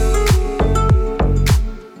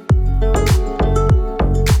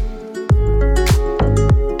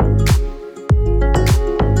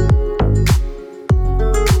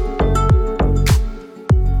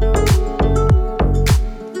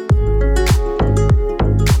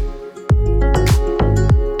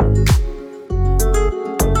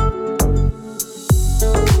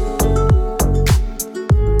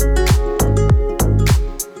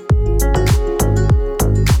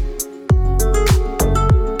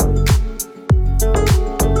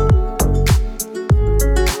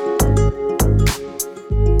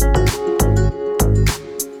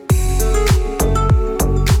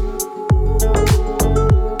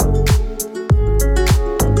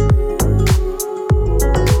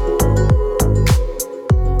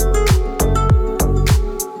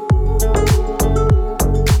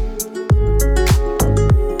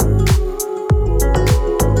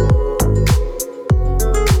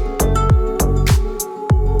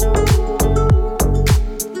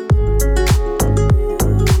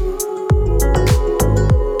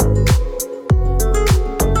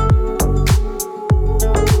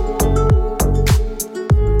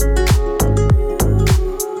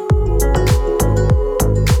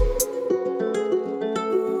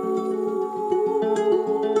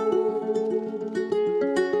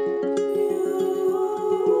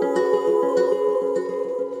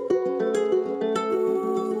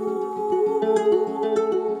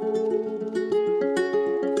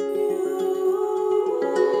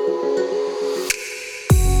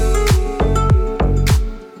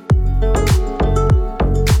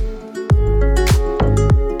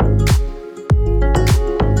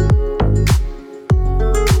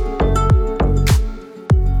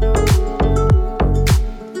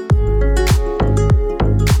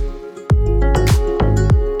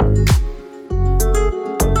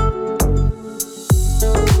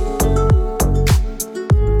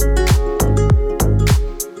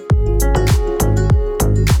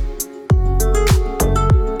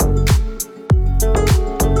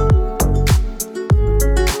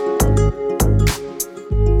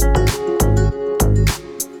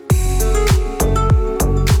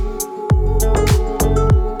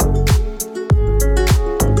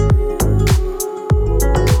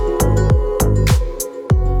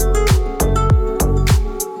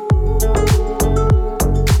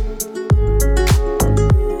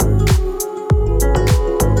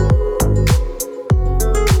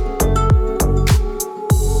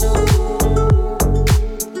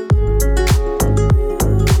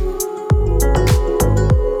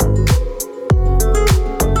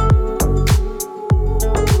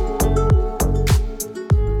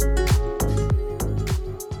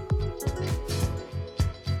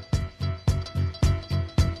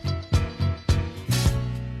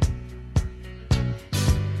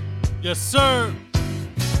 Yes, sir.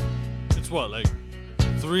 It's what, like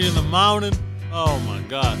 3 in the morning? Oh my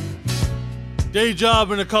God. Day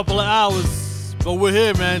job in a couple of hours. But we're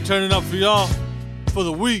here, man, turning up for y'all for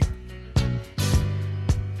the week.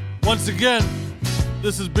 Once again,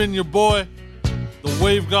 this has been your boy, the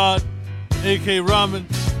Wave God, A-K Rahman,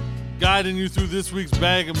 guiding you through this week's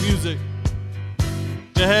bag of music.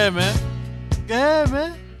 Go ahead, man. Go ahead,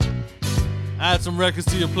 man. Add some records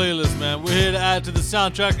to your playlist, man. We're here to add to the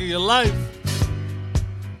soundtrack of your life.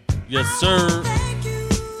 Yes, sir.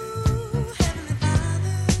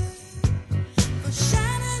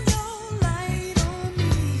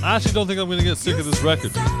 I actually don't think I'm gonna get sick of this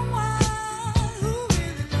record.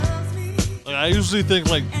 Like, I usually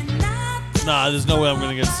think like, nah, there's no way I'm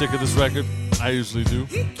gonna get sick of this record. I usually do.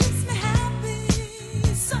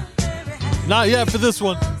 Not yet for this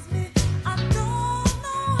one.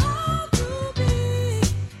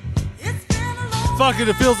 Fuck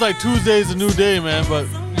it feels like Tuesday's a new day, man, but,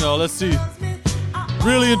 you know, let's see.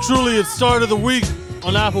 Really and truly, it's start of the week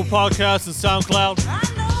on Apple Podcasts and SoundCloud.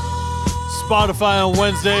 Spotify on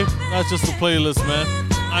Wednesday. That's just the playlist, man.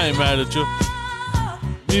 I ain't mad at you.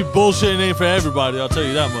 Me bullshitting ain't for everybody, I'll tell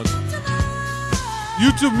you that much.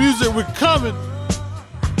 YouTube music, we're coming.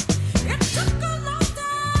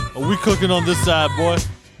 Oh, we cooking on this side, boy.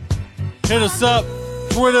 Hit us up.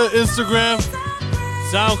 Twitter, Instagram,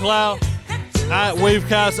 SoundCloud. At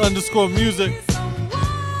Wavecast_music.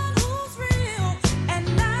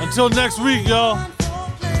 Until next week, y'all.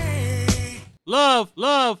 Love,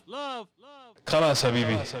 love, love, love. Khalas,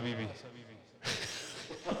 Habibi.